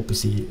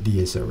OPC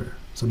DA server.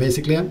 So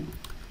basically,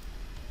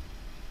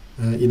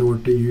 in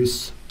order to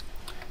use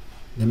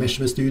the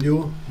Measurement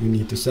Studio, you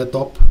need to set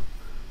up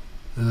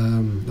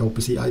the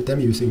OPC item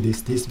using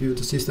this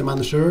distributed system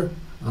manager,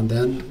 and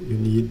then you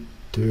need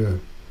to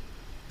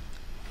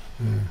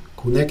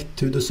connect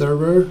to the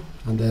server,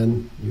 and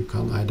then you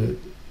can either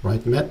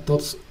write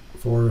methods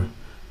for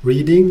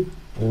reading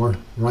or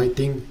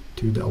writing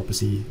to the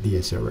OPC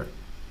DA server.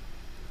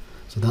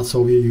 So that's how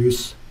we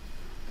use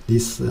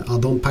this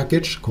add-on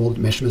package called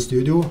Measurement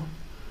Studio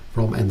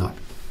from NI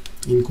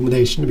in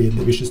combination with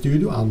Visual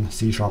Studio and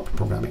C#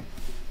 programming.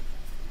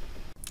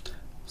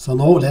 So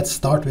now let's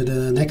start with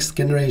the next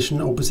generation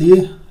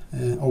OPC,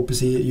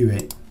 OPC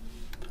UA.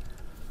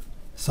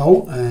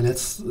 So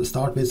let's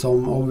start with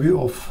some overview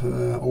of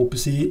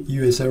OPC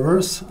UA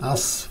servers.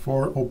 As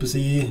for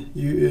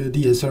OPC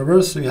DA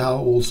servers, we have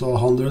also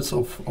hundreds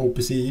of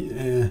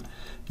OPC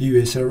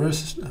UA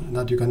servers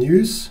that you can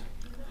use.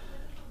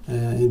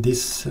 In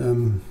this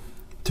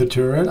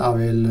tutorial I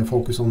will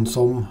focus on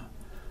some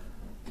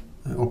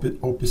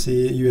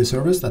OPC UA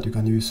servers that you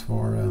can use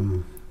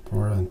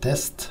for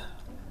test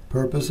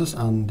purposes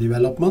and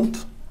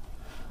development.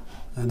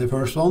 And the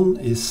first one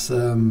is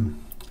an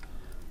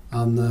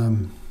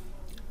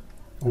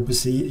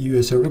OPC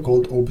UA server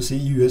called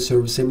OPC UA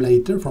Server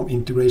Simulator from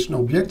Integration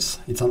Objects.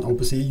 It's an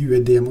OPC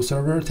UA demo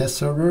server, test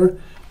server,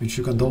 which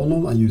you can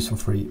download and use for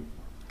free.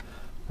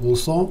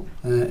 Also,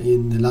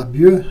 in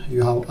LabVIEW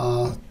you have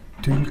a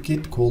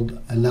toolkit called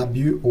a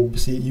LabVIEW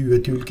OPC UA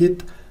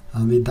Toolkit,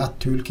 and with that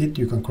toolkit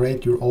you can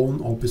create your own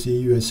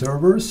OPC UA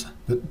servers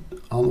and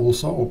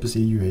also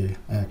OPC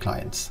UA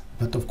clients.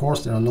 But of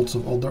course there are lots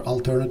of other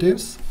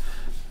alternatives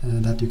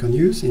that you can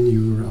use in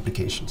your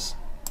applications.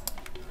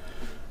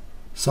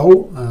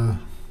 So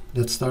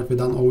let's start with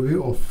an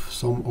overview of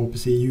some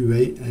OPC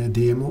UA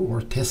demo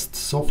or test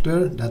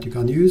software that you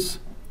can use.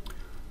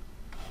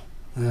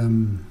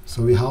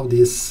 So we have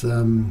this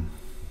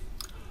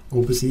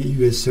OPC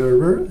UA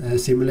server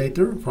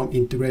simulator from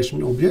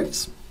Integration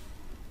Objects.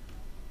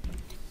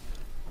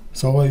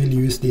 So I will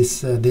use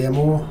this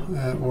demo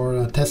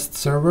or test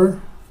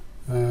server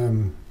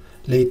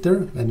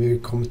later when we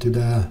come to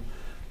the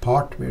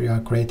part where we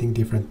are creating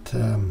different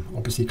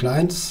OPC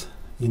clients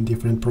in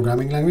different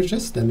programming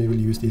languages. Then we will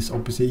use this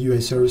OPC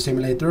UA Server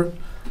Simulator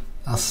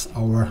as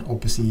our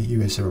OPC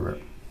UA server.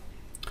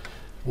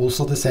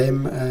 Also the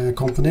same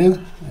company,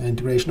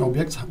 Integration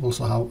Objects,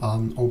 also have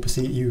an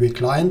OPC UA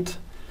client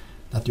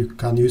that you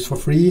can use for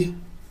free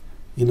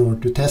in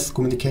order to test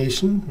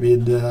communication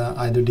with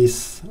either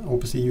this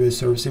OPC UA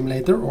Server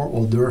Simulator or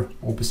other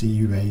OPC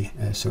UA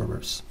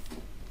servers.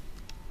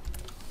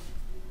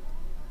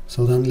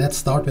 So then let's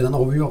start with an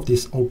overview of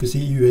this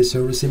OPC UA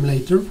Server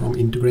Simulator from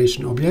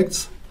Integration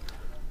Objects.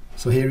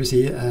 So here you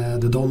see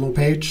the download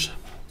page.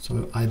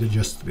 So either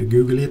just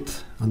Google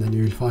it and then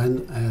you will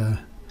find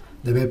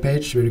the web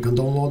page where you can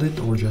download it,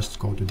 or just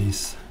go to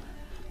this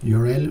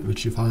URL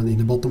which you find in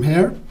the bottom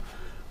here.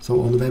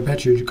 So on the web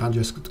page you can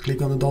just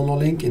click on the download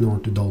link in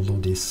order to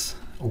download this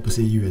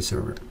OPC UA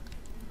server.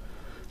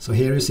 So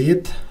here you see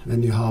it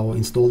when you have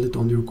installed it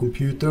on your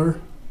computer,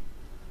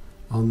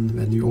 and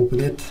when you open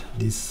it,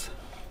 this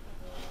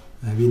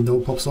window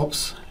pops up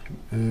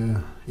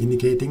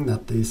indicating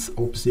that this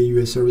OPC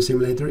UA Server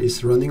Simulator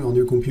is running on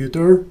your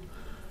computer.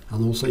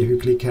 And also if you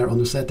click here on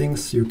the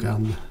settings, you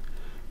can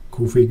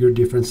configure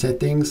different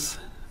settings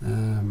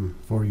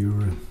for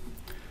your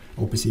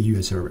OPC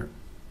UA server.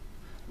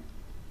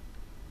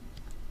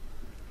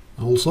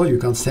 Also you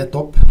can set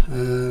up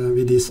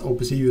with this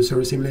OPC UA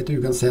Server Simulator,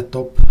 you can set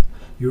up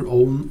your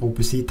own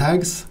OPC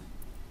tags.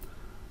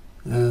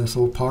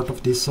 So part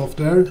of this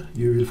software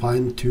you will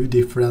find two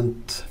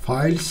different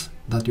files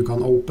that you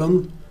can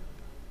open,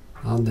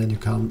 and then you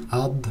can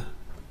add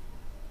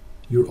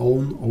your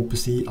own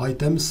OPC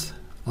items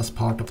as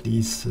part of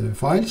these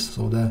files.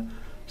 So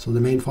the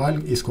main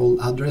file is called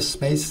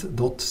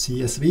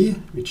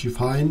addressspace.csv, which you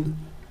find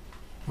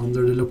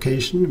under the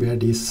location where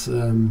this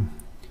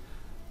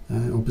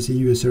OPC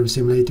UA Server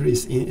Simulator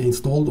is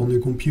installed on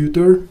your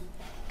computer.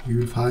 You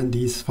will find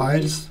these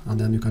files, and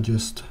then you can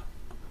just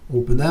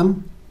open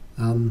them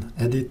and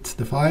edit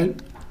the file,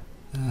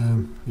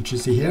 which you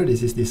see here.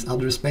 This is this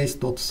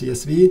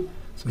addressspace.csv.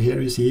 So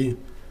here you see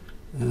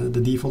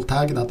the default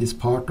tag that is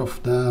part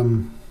of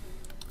the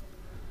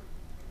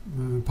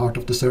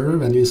server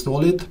when you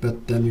install it,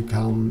 but then you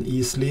can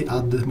easily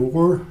add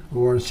more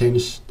or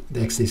change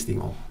the existing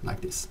one like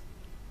this.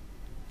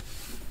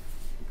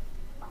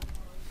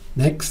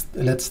 Next,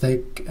 let's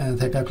take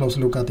a closer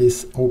look at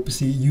this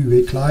OPC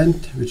UA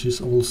client, which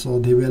is also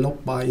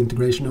developed by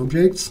Integration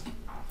Objects.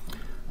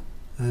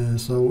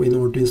 So in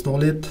order to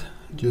install it,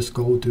 just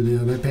go to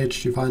the web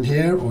page you find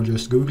here, or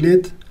just Google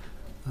it,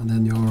 and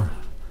then you're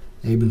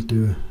able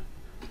to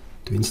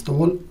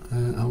install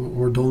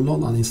or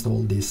download and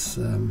install this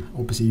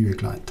OPC UA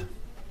client.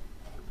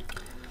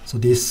 So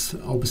this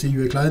OPC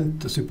UA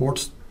client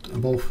supports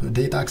both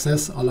data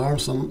access,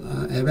 alarms on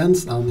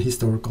events, and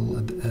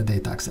historical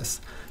data access.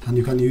 And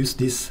you can use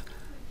this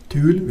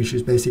tool, which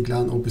is basically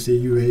an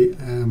OPC UA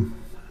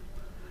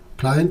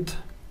client,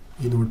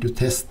 in order to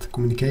test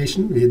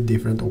communication with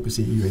different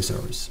OPC UA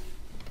servers.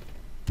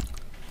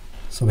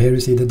 So here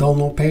you see the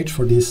download page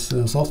for this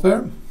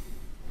software.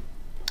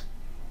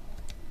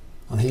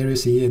 And here you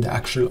see the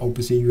actual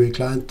OPC UA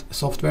client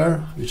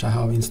software, which I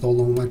have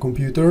installed on my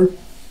computer.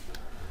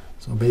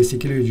 So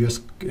basically you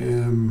just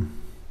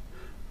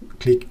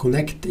click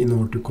connect in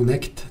order to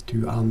connect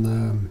to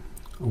an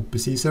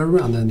OPC server,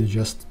 and then you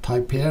just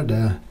type here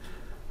the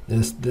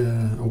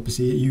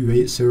OPC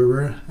UA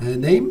server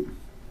name.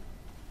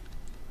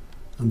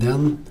 And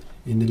then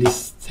in the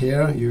list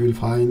here you will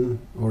find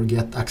or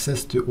get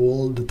access to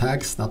all the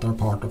tags that are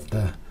part of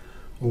the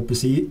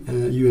OPC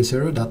UA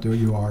server that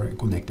you are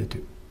connected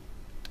to.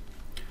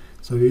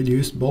 So we'll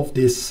use both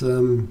this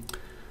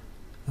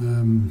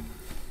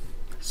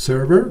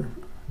server,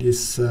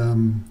 this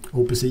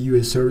OPC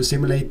UA Server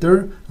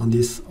Simulator, and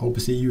this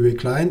OPC UA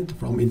client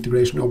from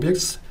Integration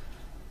Objects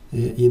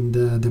in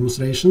the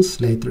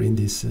demonstrations later in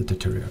this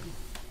tutorial.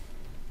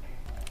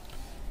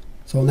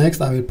 So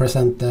next I will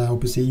present the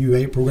OPC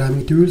UA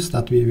Programming Tools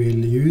that we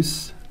will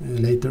use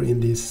later in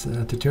this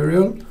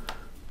tutorial.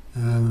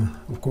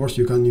 Of course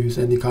you can use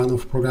any kind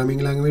of programming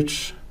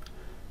language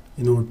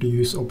in order to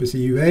use OPC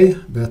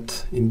UA,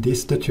 but in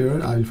this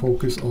tutorial I will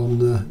focus on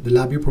the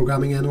LabVIEW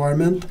programming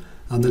environment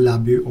and the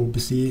LabVIEW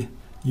OPC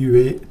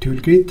UA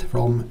Toolkit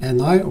from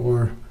NI,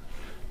 or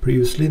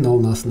previously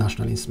known as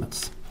National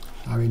Instruments.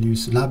 I will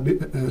use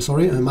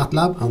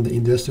MATLAB and the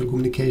Industrial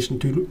Communication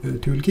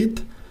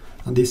Toolkit,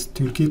 and this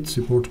toolkit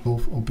supports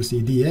both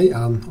OPC DA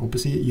and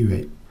OPC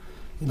UA.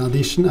 In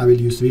addition, I will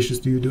use Visual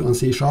Studio and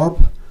C#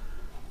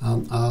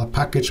 and a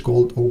package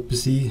called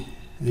OPC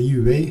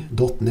UA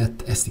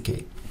 .NET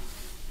SDK.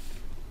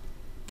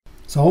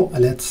 So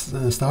let's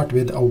start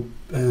with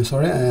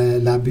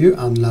LabVIEW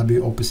and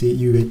LabVIEW OPC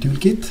UA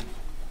Toolkit.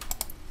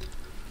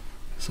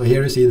 So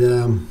here you see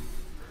the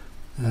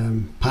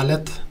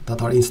palette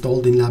that are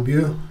installed in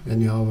LabVIEW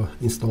when you have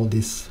installed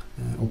this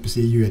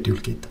OPC UA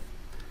Toolkit.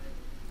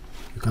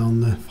 You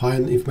can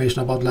find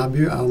information about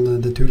LabVIEW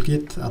and the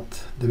toolkit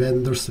at the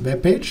vendor's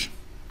webpage.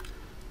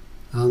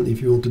 And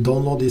if you want to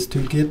download this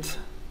toolkit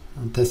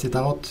and test it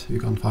out, you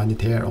can find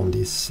it here on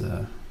this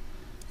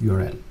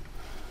URL.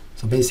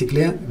 So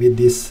basically, with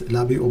this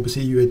LabVIEW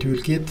OPC UA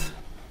Toolkit,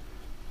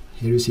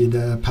 here you see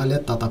the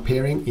palette that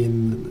appearing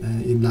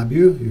in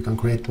LabVIEW. You can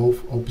create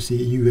both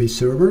OPC UA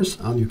servers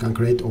and you can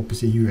create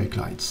OPC UA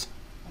clients.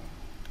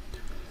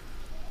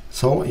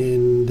 So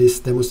in this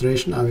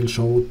demonstration, I will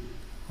show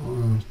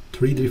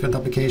 3 different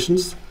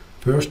applications.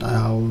 First, I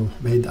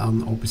have made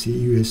an OPC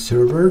UA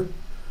server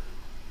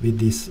with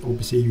this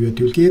OPC UA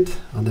Toolkit,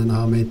 and then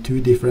I have made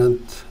 2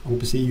 different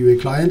OPC UA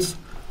clients.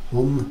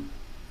 One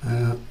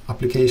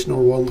application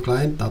or one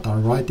client that are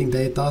writing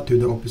data to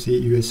the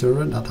OPC UA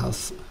server that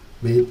has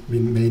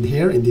been made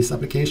here in this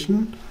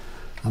application,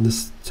 and the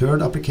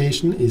third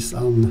application is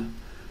an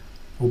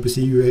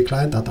OPC UA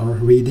client that are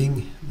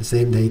reading the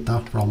same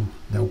data from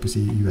the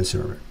OPC UA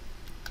server.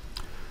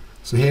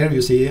 So here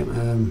you see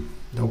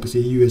the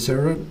OPC UA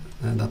server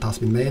that has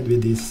been made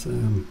with this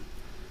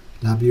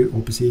LabVIEW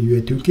OPC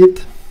UA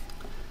Toolkit.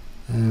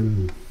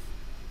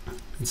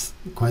 It's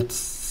quite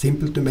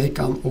simple to make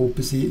an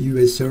OPC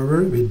UA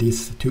server with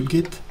this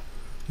toolkit.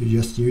 You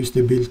just use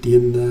the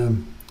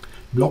built-in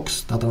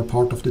blocks that are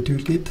part of the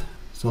toolkit.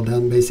 So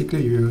then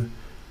basically you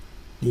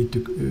need to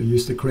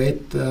use the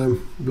create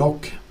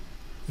block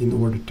in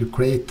order to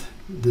create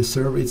the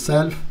server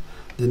itself.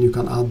 Then you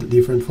can add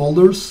different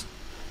folders,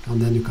 and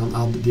then you can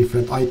add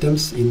different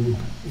items in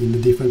the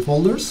different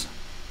folders.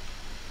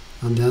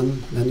 And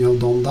then when you have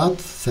done that,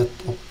 set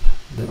up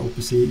the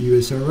OPC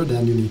UA server,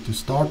 then you need to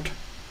start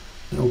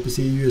the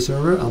OPC UA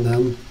server and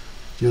then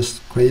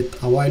just create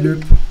a while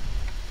loop.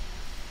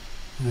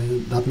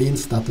 That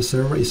means that the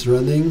server is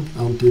running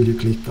until you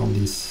click on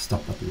this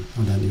stop button,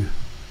 and then you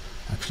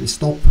actually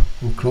stop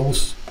or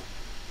close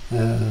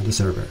the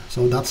server.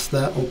 So that's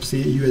the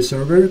OPC UA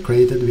server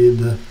created with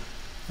the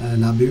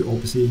LabVIEW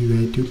OPC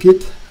UA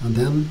Toolkit, and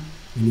then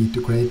we need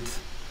to create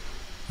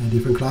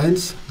different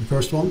clients. The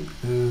first one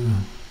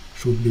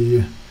should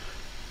be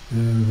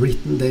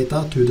written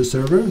data to the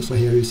server. So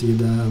here you see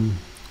the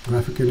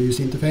graphical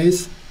user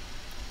interface,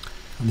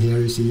 and here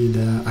you see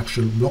the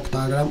actual block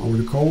diagram or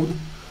the code.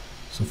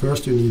 So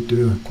first you need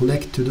to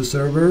connect to the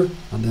server,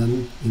 and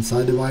then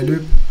inside the while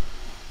loop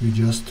you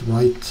just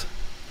write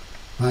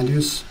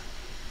values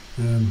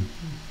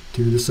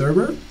to the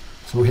server.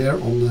 So here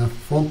on the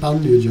front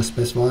panel you just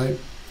specify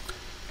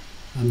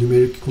a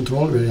numeric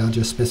control where you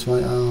just specify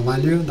a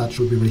value that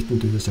should be written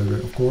to the server.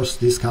 Of course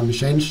this can be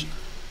changed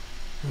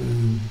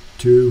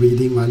to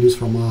reading values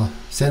from a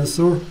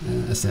sensor,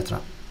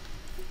 etc.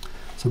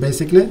 So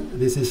basically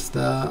this is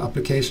the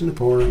application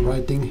for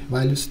writing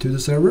values to the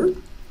server.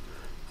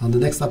 And the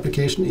next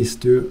application is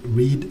to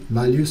read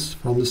values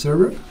from the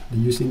server. The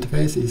user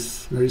interface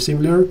is very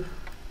similar,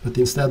 but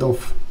instead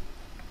of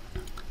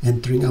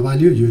entering a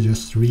value, you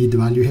just read the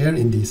value here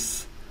in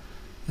this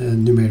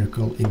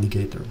numerical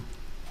indicator.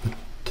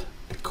 But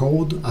the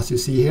code, as you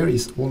see here,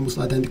 is almost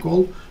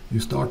identical. You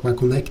start by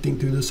connecting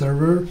to the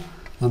server,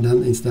 and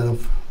then instead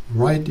of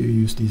write, you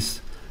use this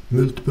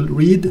multiple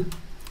read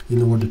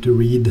in order to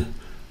read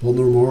one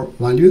or more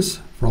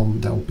values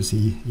from the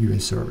OPC UA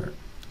server.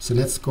 So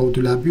let's go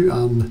to LabVIEW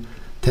and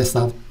test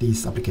out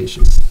these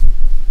applications.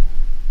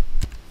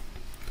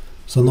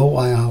 So now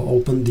I have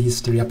opened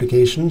these 3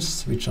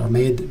 applications which are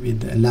made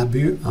with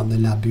LabVIEW and the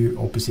LabVIEW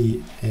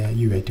OPC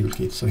UA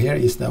Toolkit. So here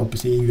is the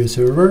OPC UA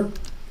server,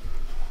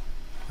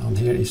 and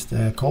here is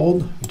the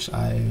code which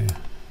I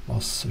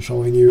was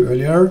showing you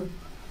earlier.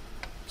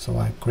 So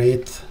I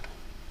create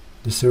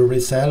the server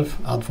itself,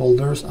 add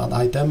folders, add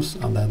items,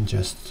 and then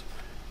just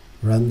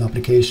run the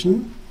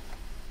application.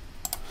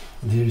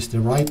 And here is the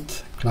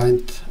write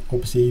client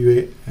OPC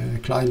UA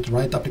client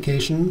write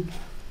application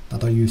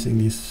that are using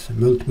this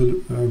multiple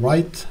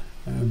write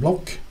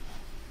block.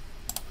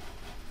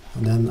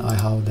 And then I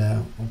have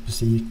the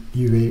OPC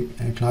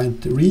UA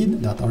client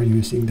read that are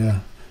using the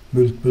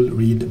multiple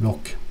read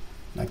block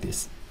like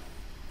this.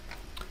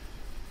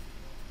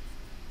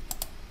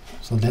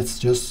 So let's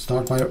just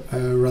start by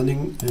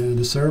running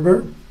the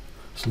server.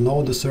 So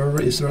now the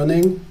server is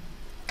running,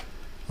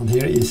 and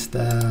here is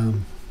the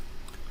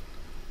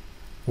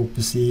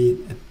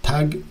OPC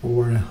tag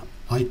or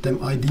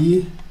item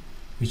ID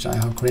which I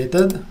have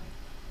created,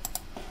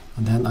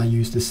 and then I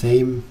use the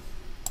same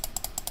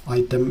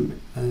item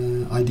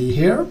ID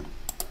here,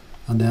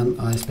 and then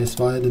I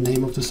specify the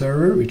name of the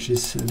server, which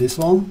is this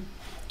one,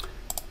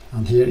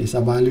 and here is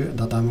a value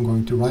that I'm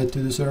going to write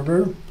to the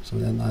server. So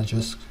then I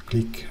just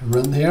click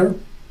run here.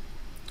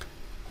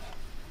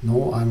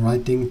 Now I'm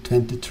writing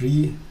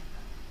 23,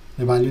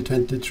 the value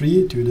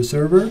 23 to the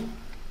server.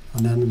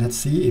 And then let's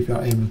see if you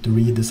are able to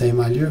read the same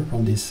value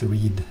from this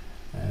read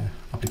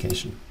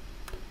application.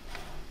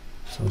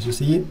 So as you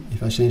see,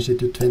 if I change it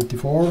to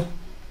 24,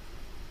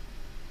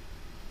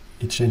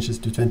 it changes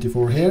to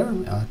 24 here.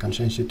 I can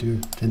change it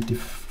to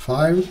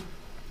 25,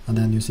 and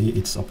then you see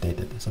it's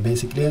updated. So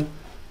basically,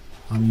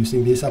 I'm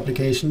using this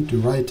application to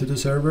write to the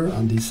server,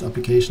 and this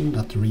application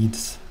that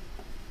reads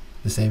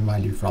the same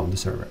value from the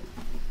server.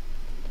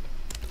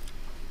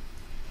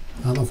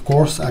 And of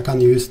course I can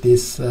use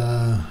this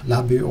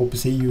LabVIEW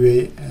OPC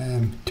UA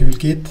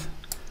Toolkit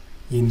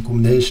in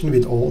combination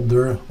with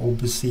other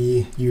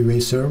OPC UA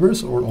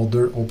servers or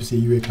other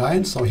OPC UA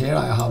clients. So here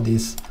I have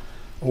this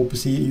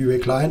OPC UA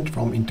client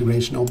from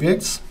Integration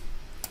Objects.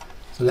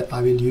 So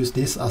I will use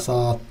this as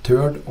a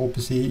third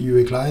OPC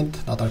UA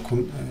client that are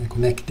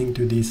connecting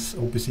to this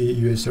OPC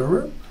UA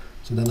server.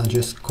 So then I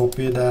just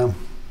copy the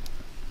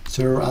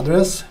server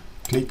address,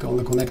 click on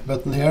the connect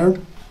button here,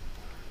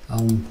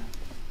 and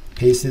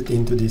paste it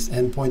into this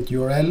endpoint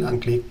URL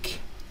and click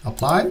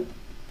apply.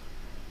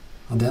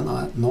 And then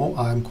now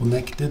I'm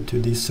connected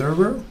to this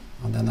server,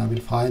 and then I will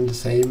find the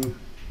same.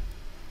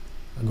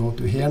 I go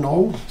to here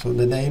now. So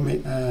the name,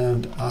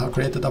 I have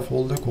created a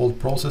folder called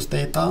process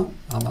data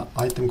and an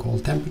item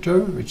called temperature,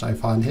 which I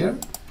find here,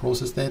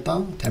 process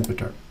data,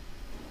 temperature.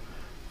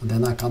 And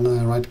then I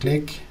can right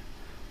click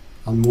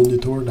and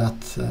monitor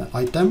that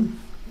item,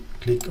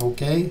 click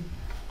OK,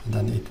 and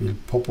then it will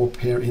pop up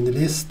here in the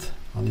list.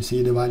 And you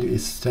see the value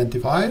is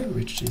 25,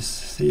 which is,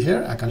 see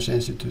here, I can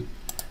change it to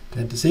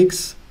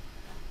 26.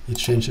 It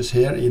changes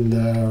here in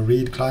the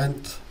read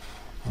client,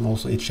 and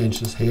also it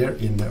changes here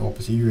in the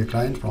OPC UA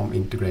client from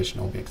Integration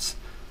Objects.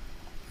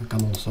 I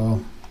can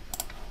also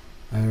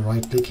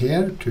right click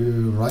here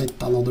to write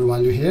another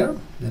value here.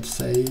 Let's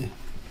say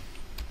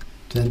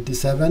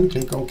 27,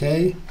 click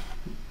OK,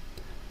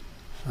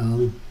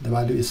 and the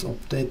value is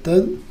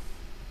updated.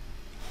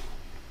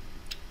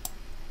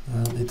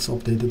 And it's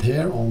updated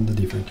here on the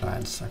different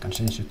clients. I can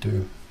change it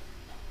to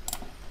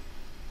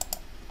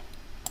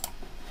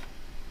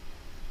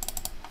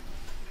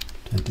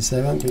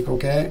 27, click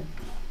OK.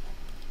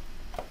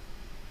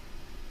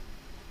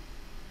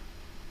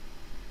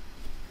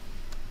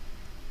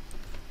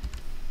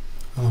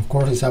 And of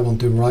course, if I want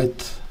to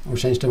write or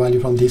change the value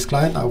from this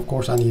client, of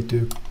course I need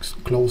to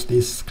close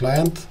this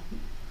client.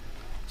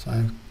 So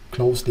I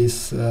close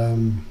this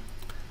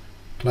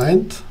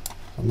client.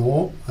 So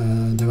now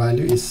the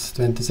value is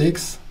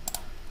 26.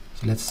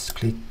 So let's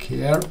click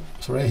here,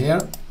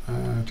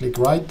 click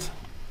right,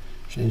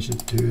 change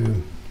it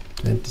to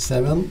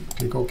 27,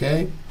 click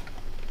OK.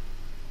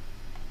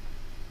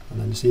 And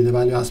then you see the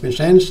value has been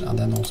changed, and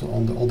then also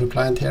on the other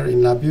client here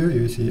in LabVIEW,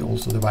 you see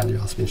also the value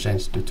has been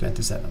changed to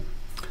 27.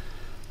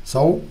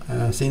 So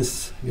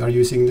since we are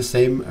using the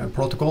same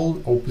protocol,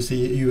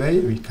 OPC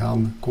UA, we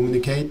can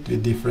communicate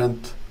with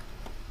different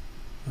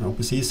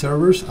OPC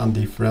servers and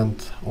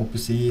different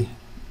OPC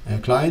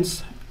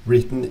clients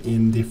written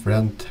in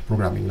different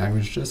programming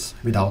languages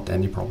without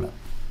any problem.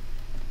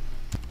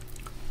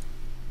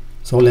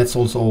 So let's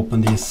also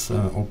open this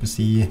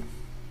OPC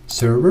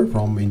server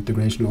from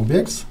Integration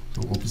Objects.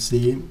 So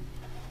OPC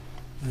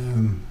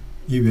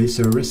UA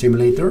Server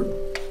Simulator.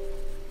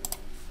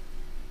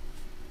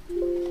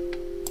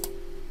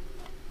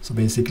 So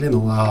basically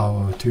now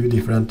I have two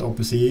different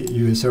OPC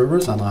UA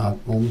servers, and I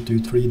have 1, 2,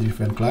 3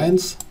 different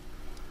clients.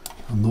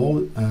 And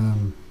now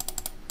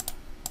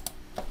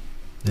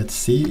let's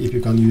see if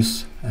you can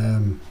use,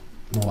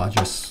 now I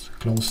just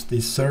close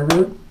this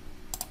server,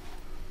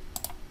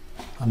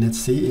 and let's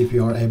see if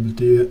you are able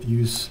to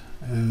use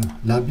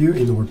LabVIEW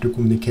in order to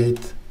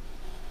communicate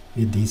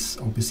with this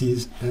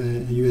OPC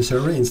UA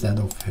server instead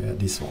of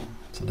this one.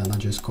 So then I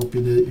just copy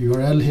the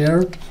URL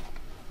here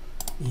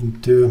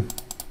into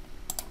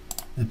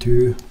the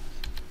two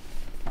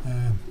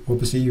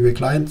OPC UA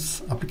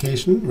clients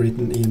application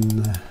written in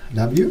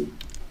LabVIEW,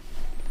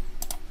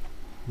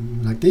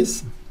 like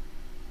this.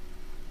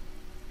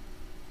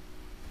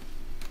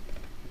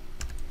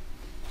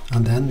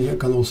 And then you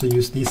can also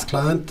use this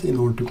client in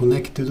order to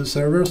connect to the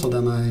server. So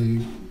then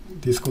I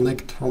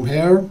disconnect from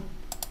here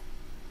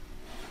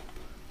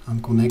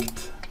and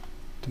connect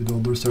to the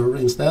other server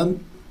instead.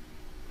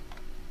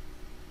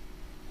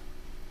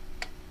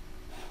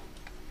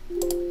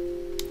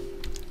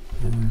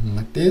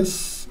 Like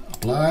this,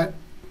 apply,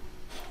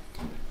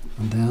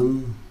 and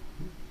then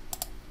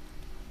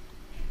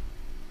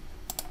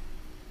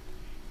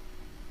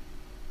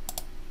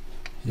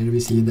here we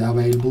see the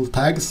available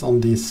tags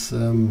on this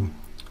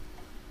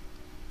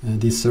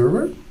this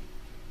server.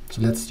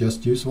 So let's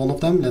just use one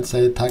of them. Let's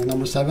say tag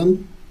number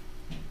 7.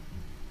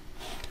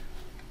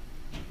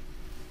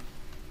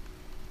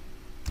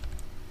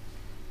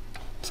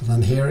 So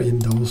then here in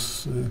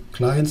those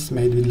clients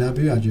made with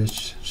LabVIEW, I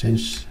just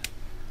change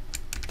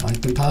the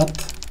item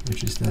path,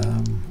 which is the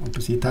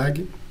OPC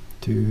tag,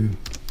 to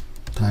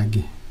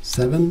tag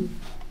 7.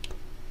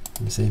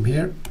 And the same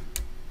here.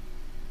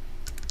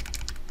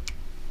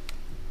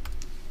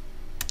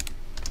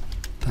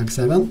 Tag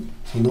 7.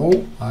 So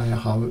now I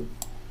have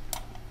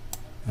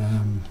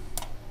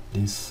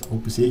this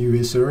OPC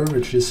UA server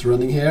which is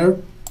running here.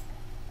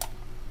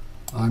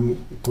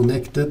 I'm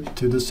connected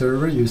to the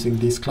server using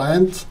this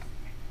client.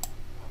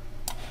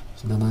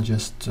 So then I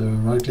just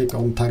right click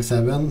on tag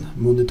 7,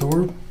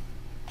 monitor,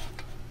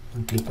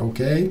 and click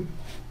OK.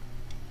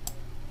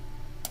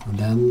 And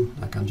then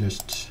I can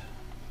just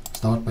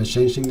start by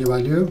changing the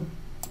value.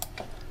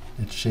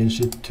 Let's change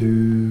it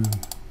to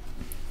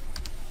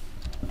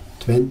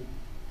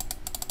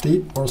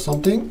 60 or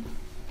something,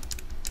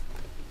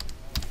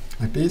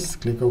 like this.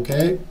 Click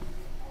OK.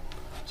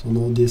 So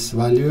now this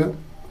value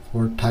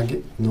for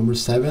tag number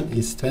 7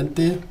 is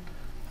 20.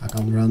 I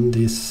can run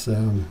this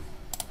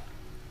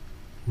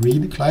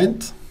read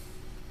client.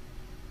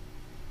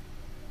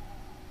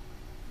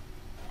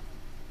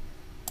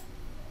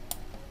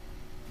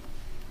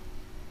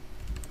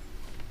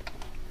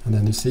 And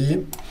then you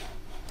see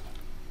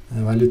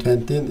value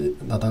 20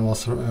 that I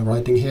was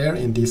writing here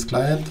in this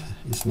client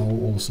is now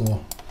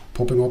also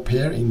popping up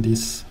here in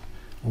this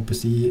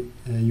OPC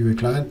UA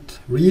client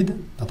read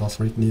that was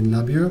written in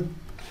LabVIEW.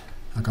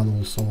 I can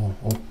also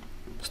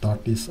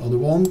start this other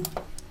one,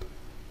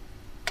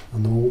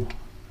 and now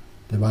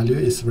the value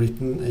is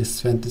written is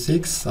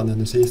 26, and then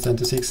you see it's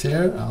 26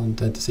 here and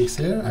 26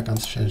 here. I can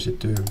change it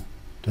to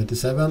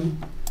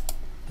 27.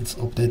 It's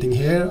updating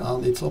here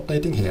and it's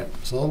updating here.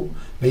 So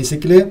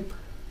basically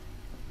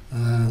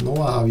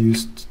now I have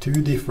used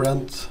two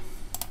different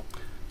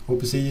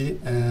OPC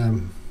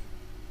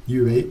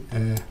UA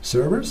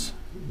servers.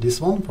 This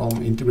one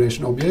from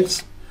integration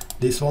objects.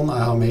 This one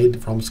I have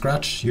made from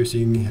scratch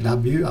using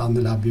LabVIEW and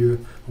the LabVIEW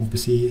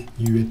OPC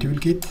UA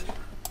Toolkit.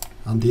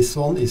 And this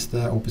one is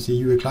the OPC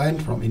UA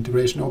client from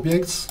integration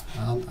objects.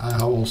 And I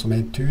have also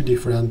made two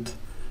different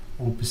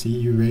OPC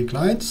UA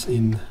clients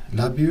in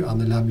LabVIEW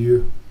and the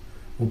LabVIEW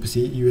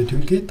OPC UA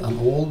Toolkit. And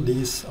all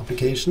these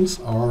applications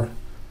are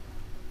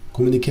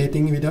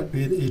communicating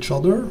with each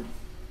other.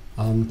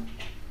 And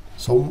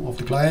some of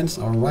the clients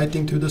are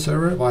writing to the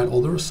server while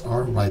others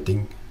are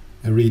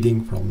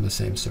reading from the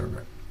same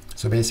server.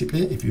 So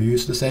basically, if you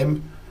use the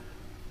same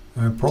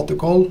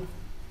protocol,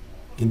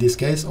 in this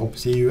case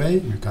OPC UA,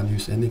 you can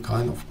use any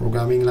kind of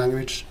programming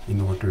language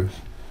in order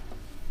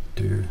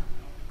to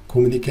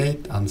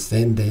communicate and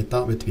send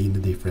data between the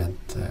different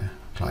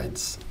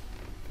clients.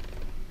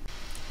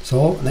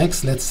 So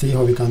next, let's see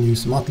how we can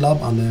use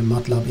MATLAB and the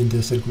MATLAB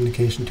Industrial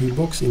Communication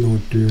Toolbox in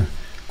order to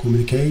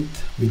communicate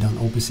with an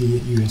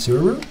OPC UA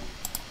server.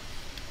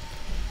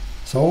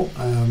 So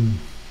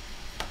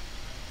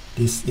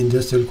this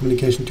Industrial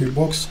Communication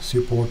Toolbox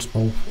supports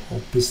both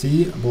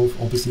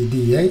OPC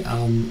DA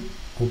and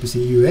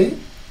OPC UA,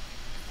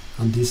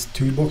 and this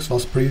toolbox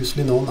was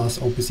previously known as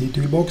OPC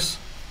Toolbox,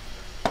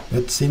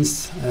 but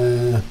since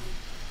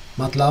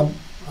MATLAB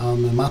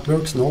and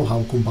MathWorks now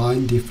have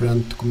combined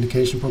different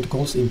communication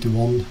protocols into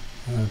one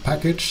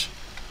package,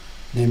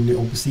 namely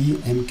OPC,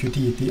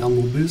 MQTT and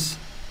Modbus.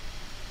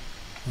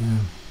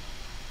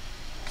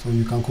 So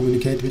you can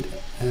communicate with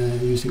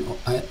using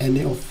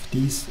any of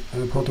these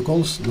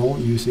protocols now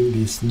using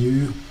this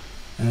new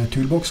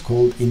toolbox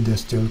called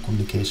Industrial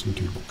Communication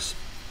Toolbox.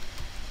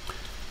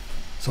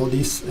 So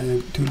this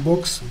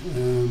toolbox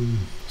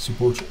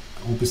supports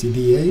OPC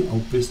DA,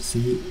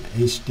 OPC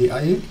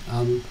HDA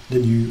and the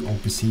new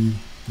OPC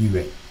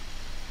UA.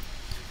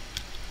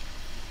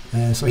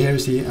 So here you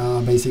see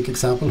a basic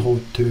example how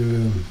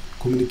to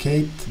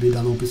communicate with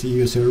an OPC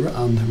UA server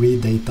and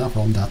read data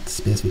from that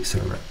specific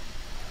server.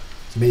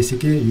 So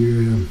basically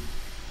you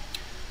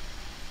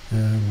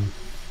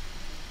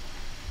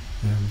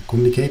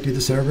communicate with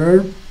the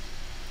server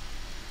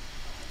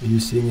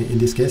using, in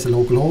this case, a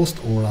local host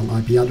or an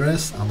IP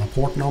address and a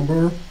port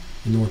number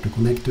in order to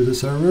connect to the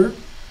server.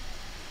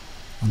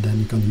 And then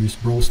you can use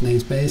browse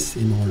namespace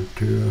in order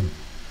to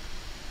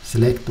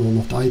select one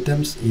of the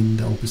items in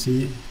the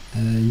OPC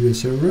UA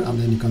server, and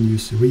then you can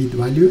use read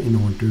value in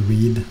order to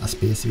read a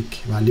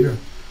specific value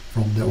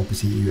from the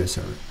OPC UA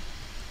server.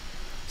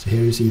 So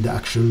here you see the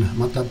actual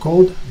MATLAB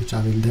code, which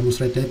I will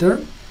demonstrate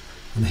later.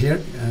 And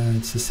here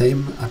it's the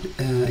same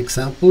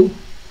example,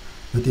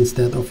 but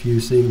instead of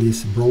using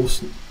this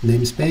browse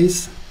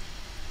namespace,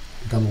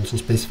 you can also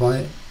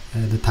specify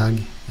the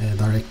tag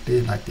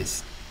directly like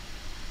this.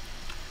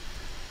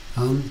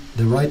 And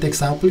the right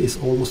example is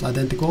almost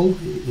identical.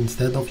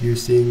 Instead of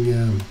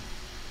using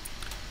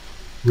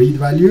read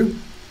value,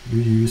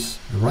 you use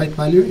write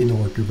value in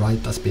order to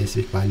write a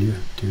specific value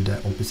to the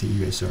OPC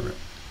UA server.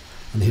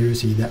 And here you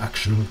see the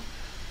actual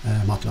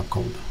MATLAB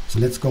code. So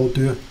let's go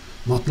to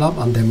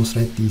MATLAB and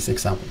demonstrate these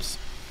examples.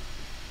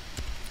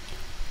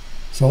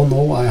 So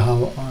now I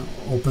have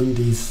opened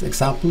these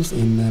examples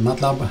in the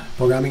MATLAB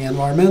programming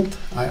environment.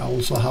 I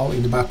also have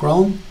in the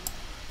background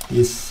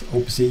this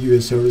OPC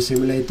UA server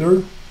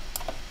simulator,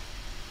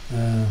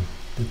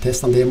 the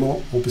test and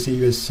demo OPC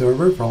UA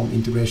server from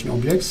integration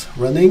objects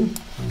running,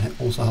 and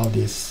I also have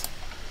this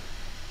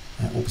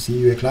OPC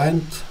UA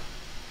client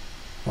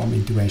from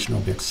integration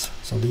objects.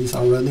 So these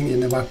are running in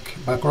the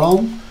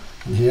background,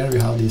 and here we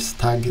have this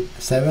tag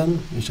 7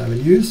 which I will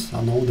use,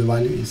 and now the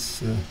value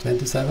is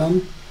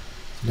 27.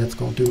 So let's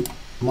go to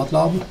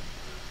MATLAB.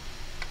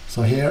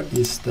 So here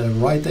is the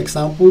right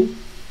example.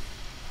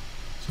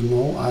 So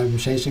now I'm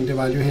changing the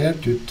value here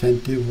to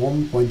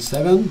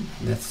 21.7.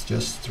 Let's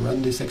just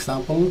run this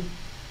example.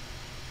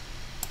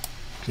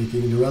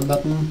 Clicking the run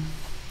button.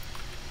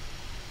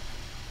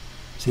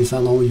 Since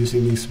I'm now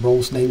using this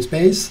browse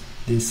namespace,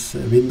 this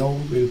window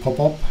will pop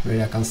up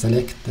where I can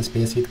select the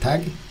specific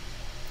tag.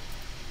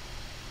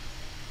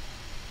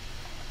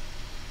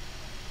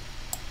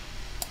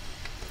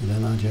 And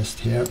then I just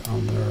here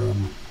under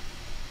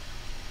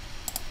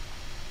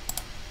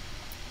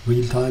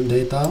real-time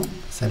data,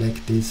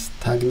 select this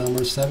tag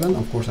number 7.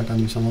 Of course I can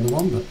use another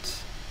one,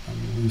 but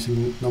I'm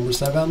using number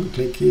 7.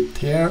 Click it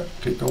here,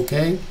 click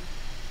OK.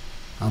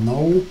 And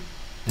now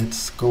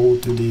let's go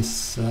to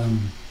this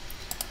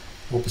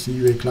OPC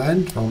UA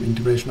client from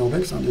integration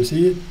objects, and you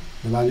see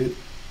the value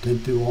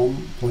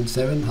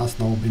 21.7 has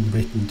now been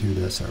written to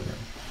the server.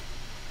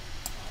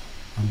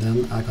 And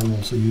then I can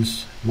also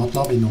use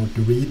MATLAB in order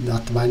to read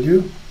that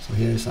value. So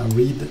here is a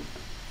read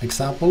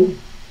example.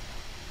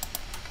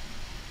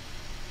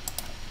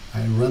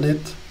 I run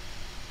it.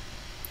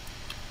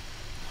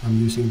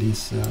 I'm using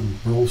this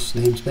browse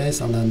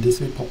namespace, and then this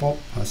will pop up.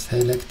 I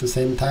select the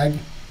same tag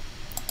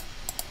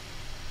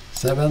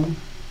 7.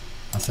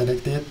 I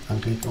select it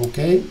and click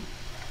OK.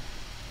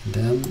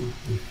 Then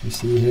if you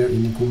see here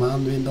in the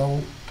command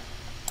window,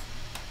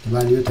 the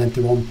value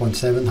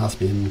 21.7 has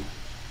been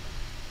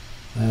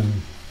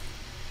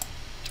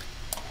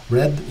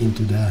read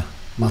into the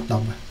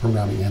MATLAB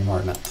programming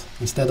environment.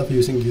 Instead of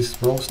using this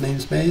browse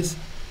namespace,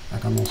 I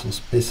can also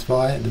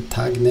specify the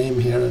tag name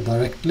here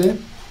directly.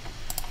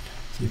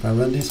 So if I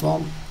run this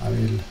one, I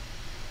will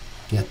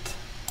get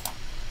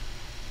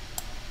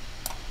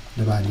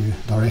the value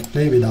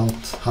directly without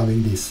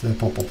having this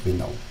pop-up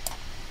window.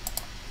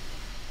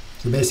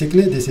 So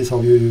basically this is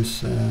how you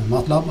use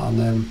MATLAB and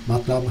the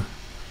MATLAB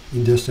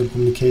industrial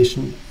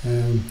communication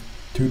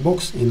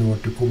toolbox in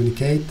order to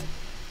communicate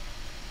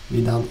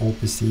with an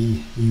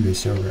OPC UA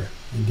server.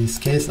 In this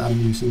case I'm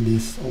using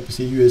this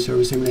OPC UA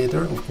server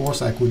simulator. Of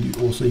course I could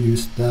also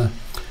use the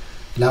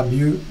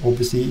LabVIEW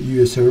OPC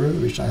UA server,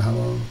 which I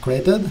have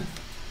created,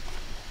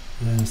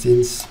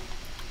 since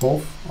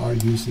both are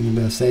using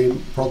the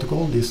same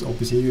protocol, this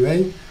OPC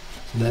UA.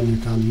 So then you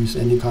can use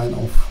any kind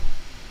of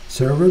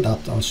server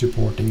that are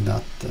supporting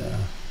that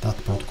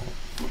protocol.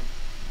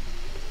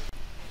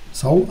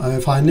 So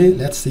finally,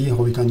 let's see how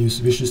we can use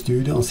Visual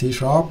Studio and C#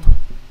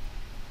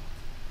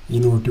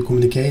 in order to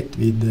communicate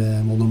with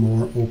one or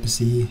more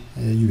OPC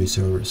UA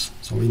servers.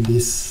 So in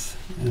this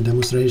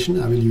demonstration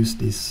I will use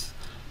this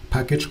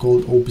package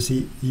called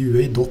OPC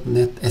UA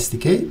 .NET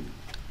SDK.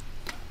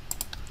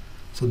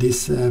 So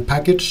this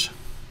package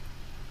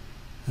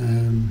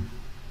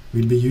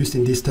will be used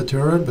in this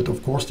tutorial, but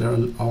of course there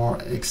are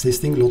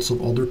existing lots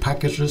of other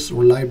packages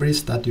or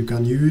libraries that you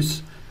can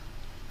use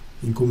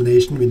in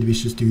combination with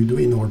Visual Studio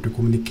in order to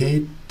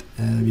communicate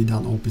with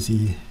an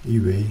OPC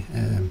UA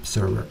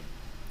server.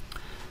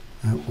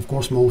 Of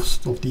course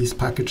most of these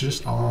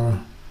packages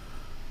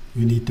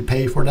you need to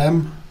pay for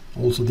them.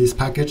 Also this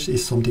package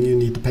is something you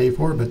need to pay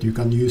for, but you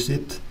can use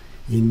it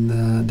in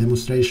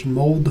demonstration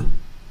mode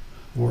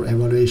or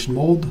evaluation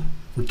mode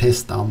for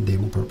test and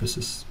demo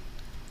purposes.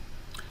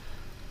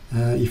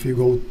 If you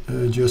go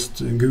just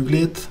Google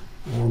it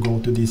or go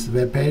to this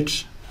web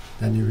page,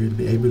 then you will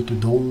be able to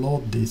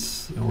download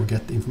this or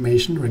get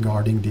information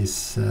regarding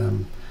this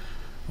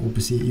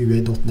OPC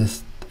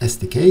UA.NET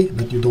SDK,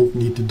 but you don't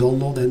need to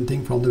download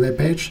anything from the web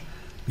page,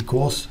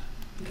 because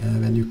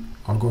when you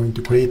are going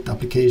to create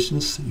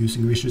applications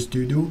using Visual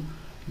Studio,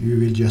 you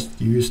will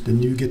just use the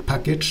NuGet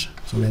package.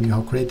 So when you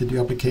have created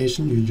your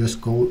application, you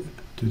just go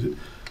to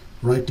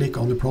right click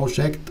on the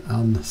project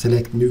and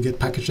select NuGet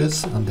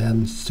packages, and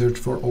then search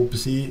for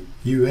OPC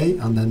UA,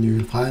 and then you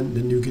will find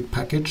the NuGet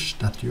package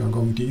that you are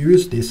going to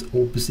use, this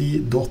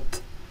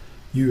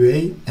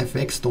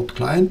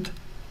OPC.UA.fx.client,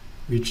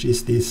 which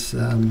is this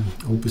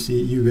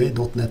OPC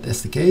UA.NET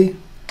SDK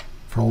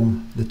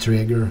from the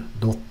Traeger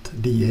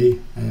 .da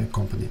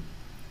company.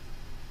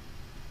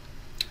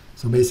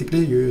 So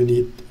basically you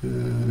need,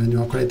 when you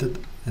have created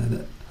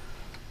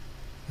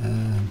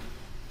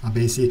a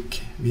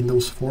basic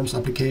Windows Forms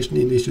application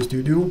in Visual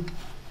Studio,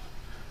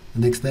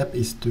 the next step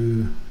is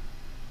to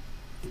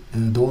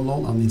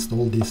download and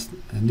install this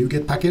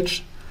NuGet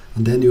package,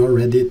 and then you are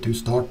ready to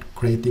start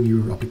creating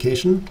your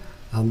application.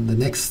 And the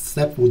next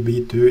step would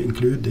be to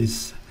include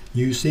this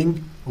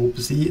using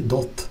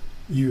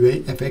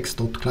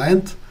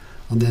OPC.UA.fx.client,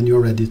 and then you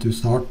are ready to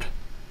start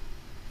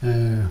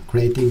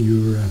creating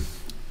your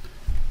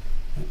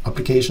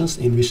applications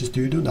in Visual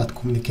Studio that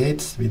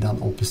communicates with an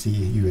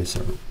OPC UA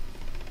server.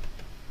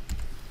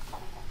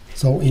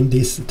 So in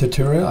this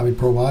tutorial I will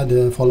provide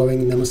the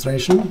following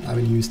demonstration. I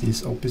will use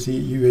this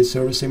OPC UA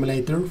server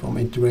simulator from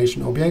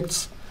integration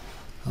objects,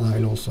 and I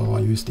will also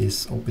use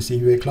this OPC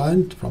UA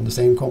client from the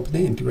same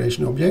company,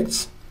 integration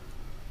objects.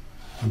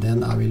 And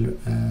then I will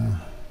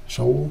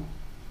show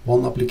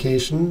one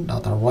application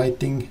that are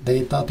writing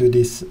data to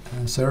this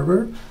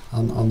server,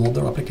 and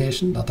another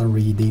application that are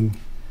reading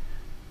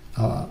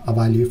a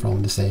value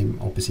from the same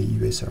OPC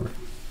UA server.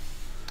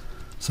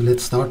 So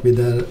let's start with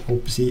the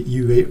OPC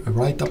UA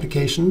write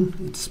application.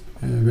 It's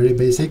very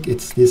basic.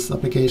 It's this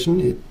application.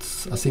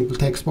 It's a simple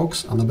text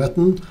box and a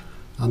button,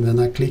 and when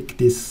I click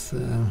this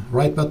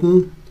write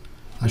button,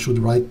 I should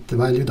write the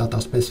value that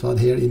are specified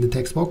here in the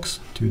text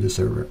box to the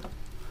server.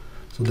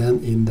 So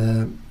then in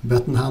the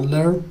button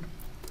handler,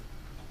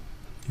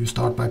 you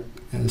start by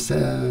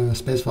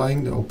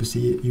specifying the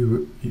OPC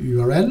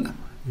URL,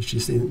 which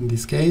is in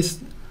this case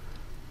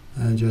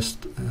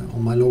just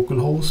on my local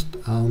host,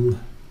 and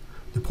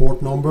the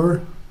port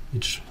number,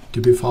 which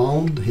to be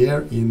found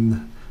here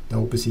in the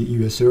OPC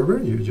UA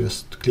server. You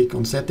just click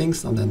on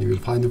settings, and then you will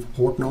find the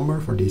port number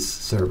for this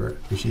server,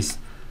 which is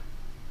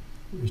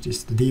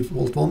the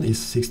default one is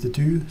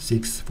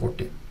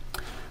 62640.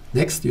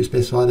 Next, you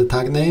specify the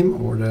tag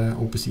name or the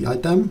OPC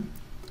item,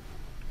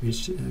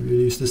 which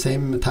we use the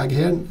same tag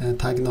here,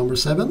 tag number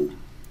 7.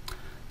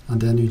 And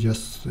then you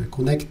just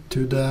connect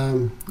to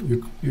the,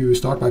 you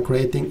start by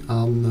creating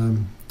a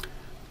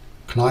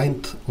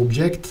client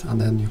object,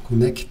 and then you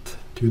connect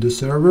to the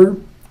server,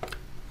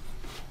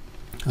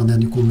 and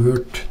then you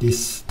convert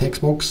this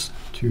text box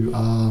to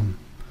a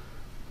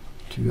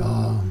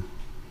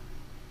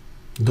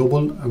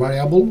double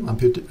variable and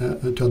put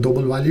to a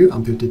double value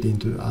and put it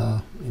into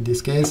in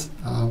this case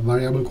a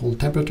variable called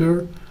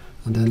temperature,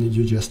 and then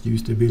you just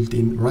use the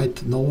built-in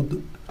write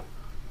node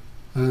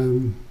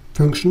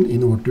function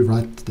in order to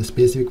write the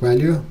specific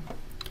value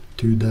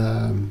to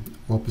the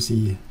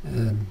OPC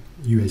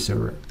UA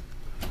server.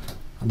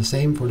 And the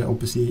same for the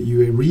OPC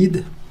UA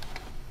read.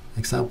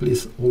 Example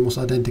is almost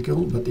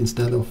identical, but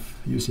instead of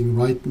using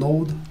write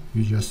node,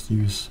 you just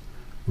use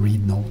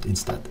read node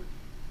instead.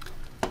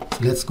 So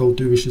let's go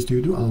to Visual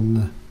Studio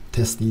and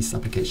test these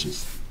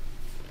applications.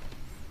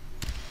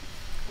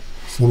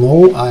 So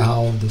now I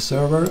have the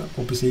server,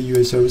 OPC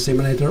UA Server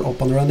Simulator, up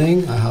and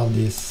running. I have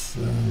this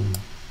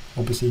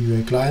OPC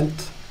UA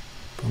client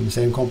from the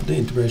same company,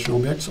 Integration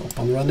Objects, up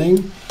and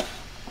running.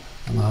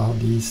 And I have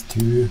these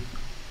two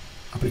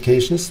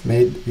applications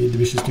made with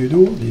Visual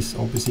Studio, this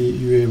OPC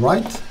UA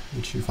Write,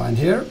 which you find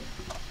here.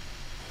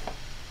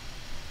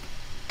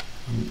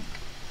 And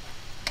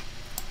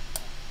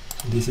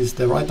this is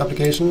the Write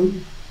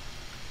application.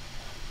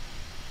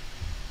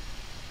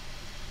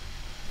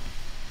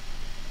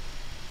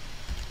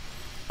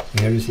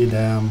 Here you see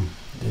the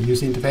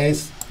user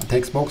interface, a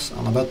text box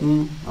and a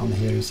button, and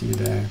here you see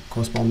the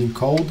corresponding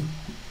code.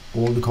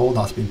 All the code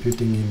has been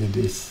put into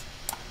this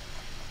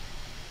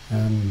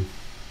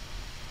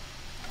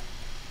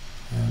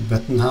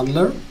button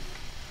handler,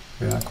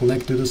 where I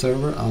connect to the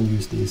server and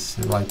use this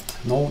write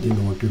node in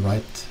order to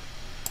write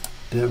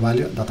the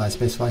value that I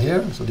specify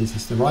here. So this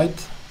is the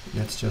write.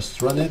 Let's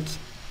just run it.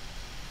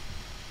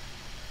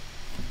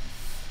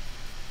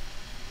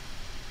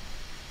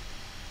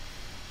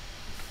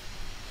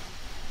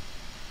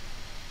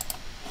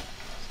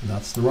 So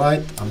that's the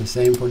write, and the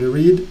same for the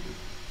read.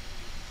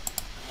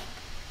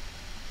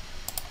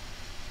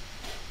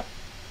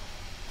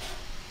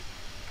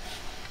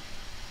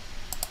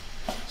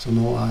 So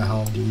now I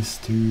have these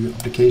two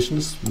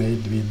applications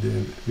made with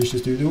Visual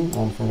Studio,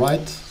 one for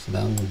write. So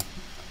then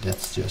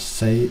let's just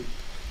say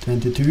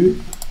 22.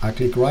 I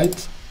click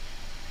write,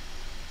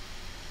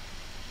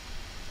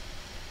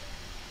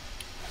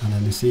 and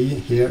then you see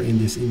here in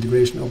this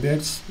integration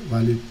objects,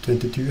 value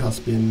 22 has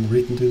been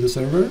written to the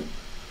server.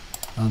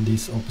 And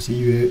this OPC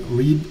UA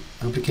read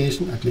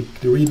application, I click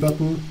the read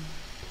button,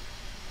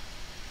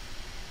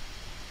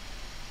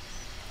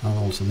 and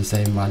also the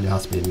same value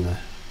has been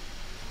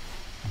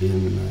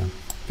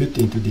put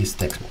into this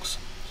text box.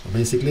 So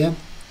basically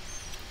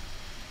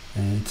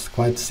it's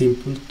quite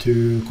simple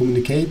to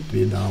communicate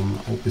with an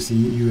OPC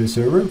UA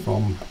server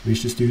from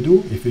Visual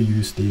Studio if you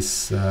use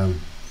this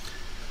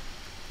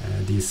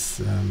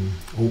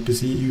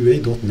OPC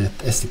UA .NET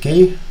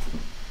SDK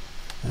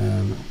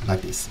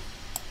like this.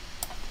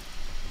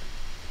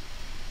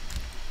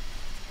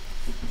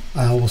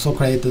 I have also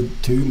created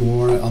two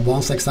more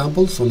advanced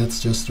examples, so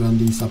let's just run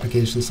these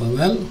applications as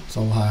well.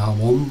 So I have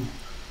one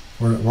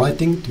for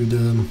writing to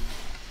the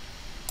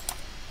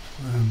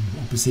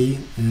OPC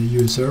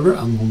UA server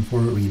and one for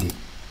reading.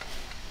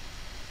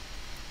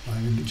 I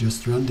will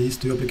just run these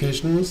two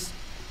applications,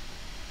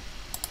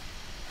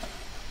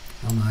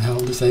 and I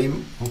have the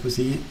same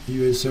OPC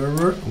UA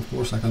server. Of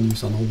course I can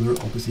use another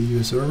OPC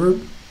UA server.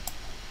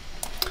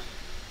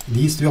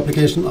 These two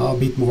applications are a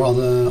bit more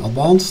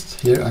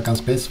advanced. Here I can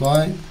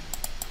specify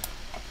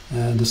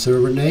the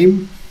server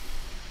name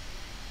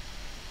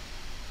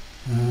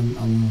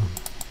and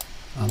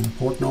the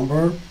port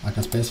number. I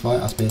can specify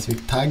a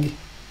specific tag,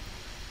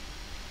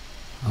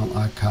 and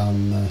I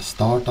can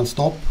start and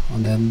stop,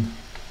 and then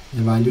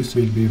the values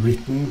will be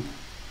written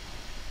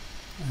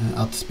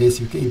at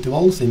specific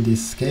intervals. In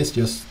this case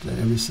just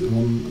every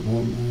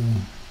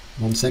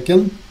 1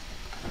 second,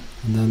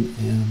 and then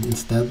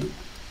instead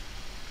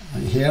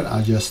here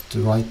I just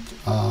write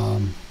a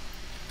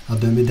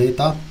dummy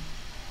data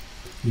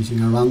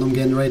using a random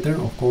generator.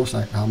 Of course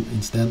I can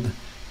instead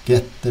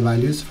get the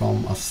values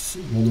from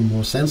one or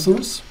more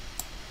sensors.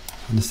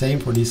 And the same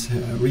for this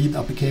read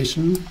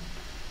application.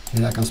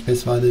 Here I can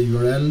specify the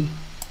URL,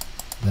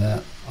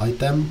 the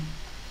item,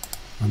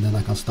 and then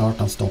I can start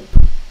and stop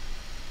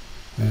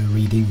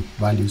reading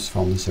values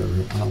from the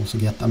server. And I also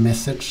get a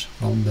message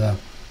from the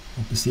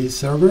OPC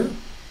server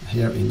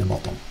here in the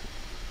bottom.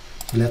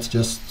 So let's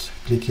just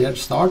click here,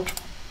 start.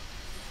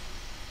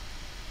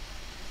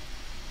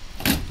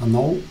 And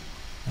now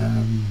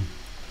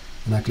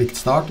when I click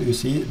start, you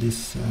see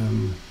this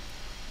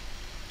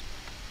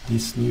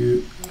this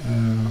new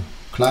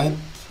client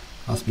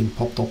has been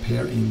popped up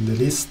here in the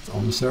list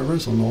on the server.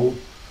 So now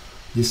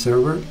this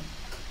server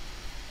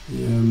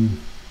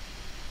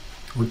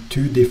or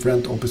two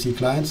different OPC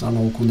clients are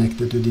now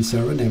connected to this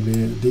server,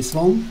 namely this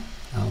one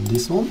and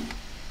this one.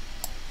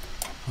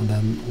 And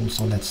then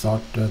also let's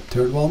start the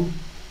third one,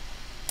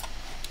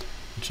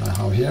 which I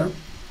have here.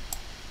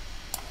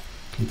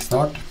 Click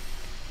start.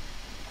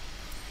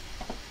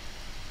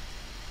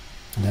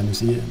 And then you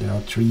see there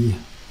are three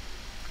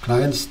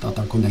clients that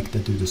are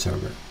connected to the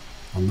server.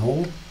 And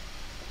now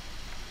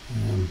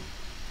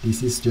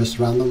this is just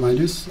random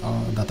values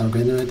that are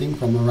generating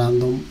from a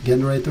random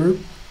generator.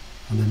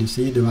 And then you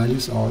see the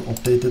values are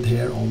updated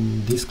here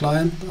on this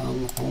client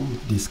and on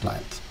this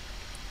client.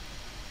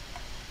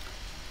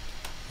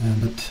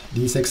 But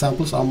these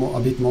examples are a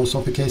bit more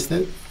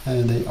sophisticated.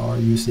 They are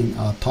using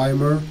a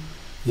timer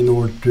in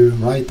order to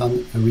write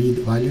and read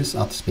values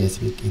at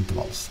specific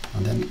intervals.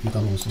 And then you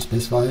can also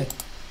specify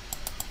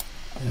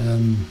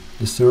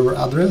the server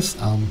address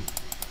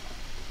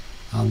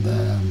and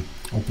the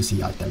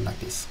OPC item like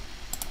this.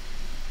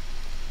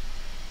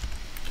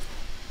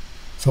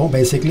 So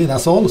basically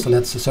that's all. So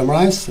let's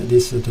summarize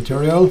this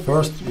tutorial.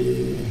 First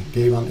we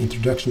gave an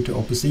introduction to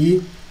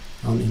OPC,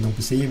 and in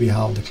OPC we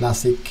have the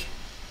classic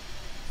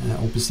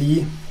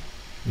OPC,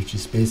 which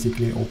is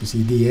basically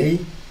OPC DA,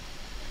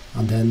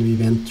 and then we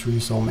went through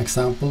some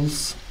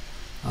examples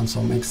and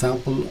some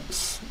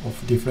examples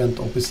of different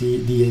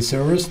OPC DA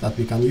servers that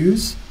we can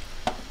use,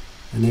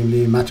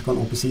 namely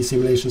Matricon OPC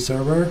simulation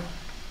server.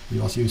 We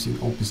was using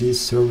OPC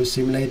service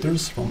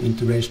simulators from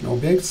integration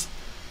objects,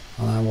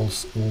 and I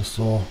was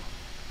also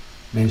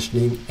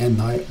mentioning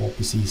NI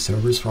OPC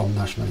servers from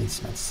National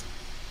Instruments.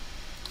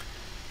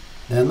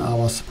 Then I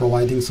was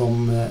providing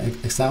some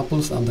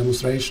examples and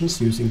demonstrations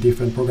using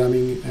different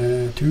programming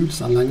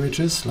tools and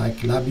languages like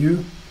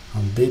LabVIEW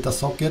and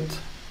DataSocket,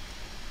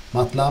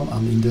 MATLAB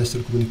and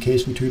Industrial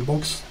Communication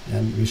Toolbox,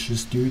 and Visual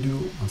Studio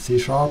and C#,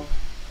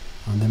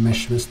 and the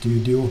Measurement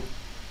Studio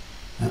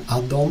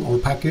add-on or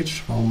package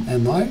from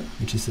NI,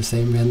 which is the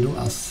same vendor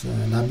as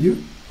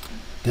LabVIEW.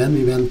 Then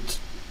we went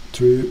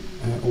through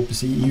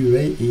OPC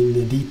UA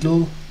in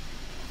detail,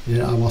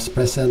 where I was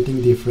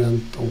presenting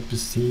different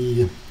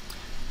OPC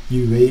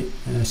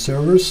UA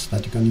servers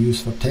that you can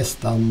use for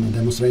test and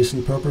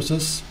demonstration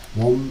purposes.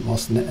 One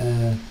was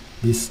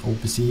this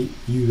OPC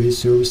UA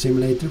server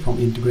simulator from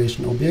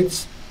integration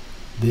objects.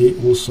 They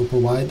also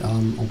provide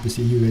an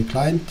OPC UA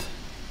client,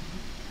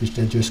 which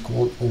they just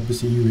call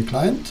OPC UA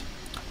client.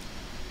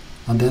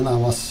 And then I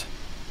was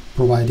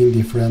providing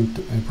different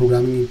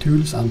programming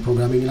tools and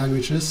programming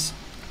languages.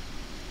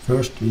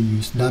 First we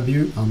used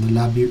LabVIEW and the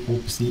LabVIEW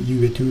OPC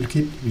UA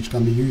Toolkit, which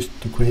can be used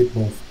to create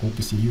both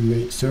OPC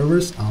UA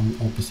servers and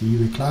OPC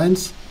UA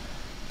clients.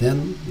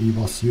 Then we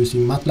was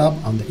using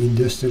MATLAB and the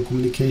Industrial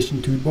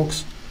Communication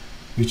Toolbox,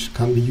 which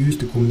can be used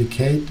to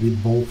communicate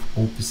with both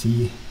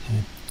OPC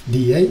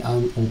DA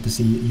and OPC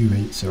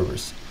UA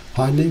servers.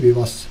 Finally we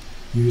was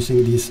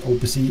using this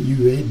OPC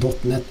UA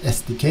 .NET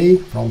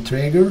SDK from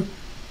Traeger,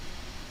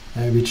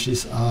 which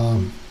is a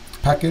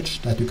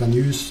package that you can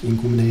use in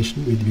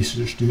combination with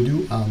Visual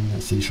Studio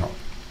and C#.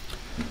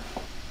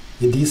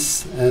 In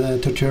this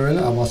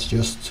tutorial I was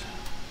just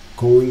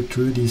going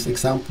through these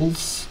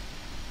examples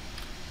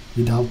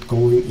without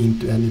going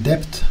into any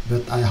depth,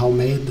 but I have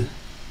made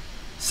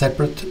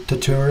separate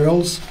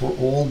tutorials for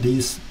all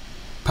these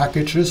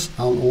packages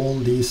and all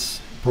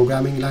these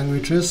programming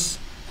languages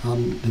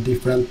and the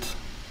different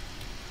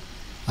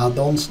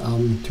add-ons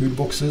and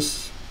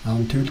toolboxes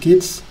and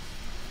toolkits.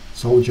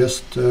 So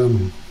just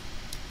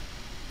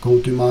go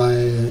to my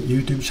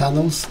YouTube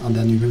channels, and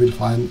then you will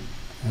find,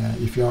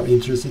 if you are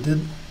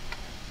interested,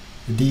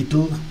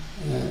 detailed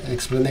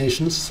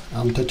explanations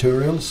and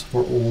tutorials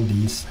for all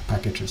these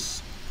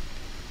packages.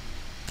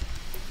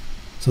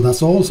 So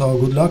that's all. So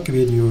good luck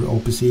with your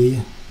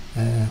OPC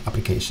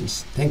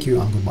applications. Thank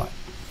you and goodbye.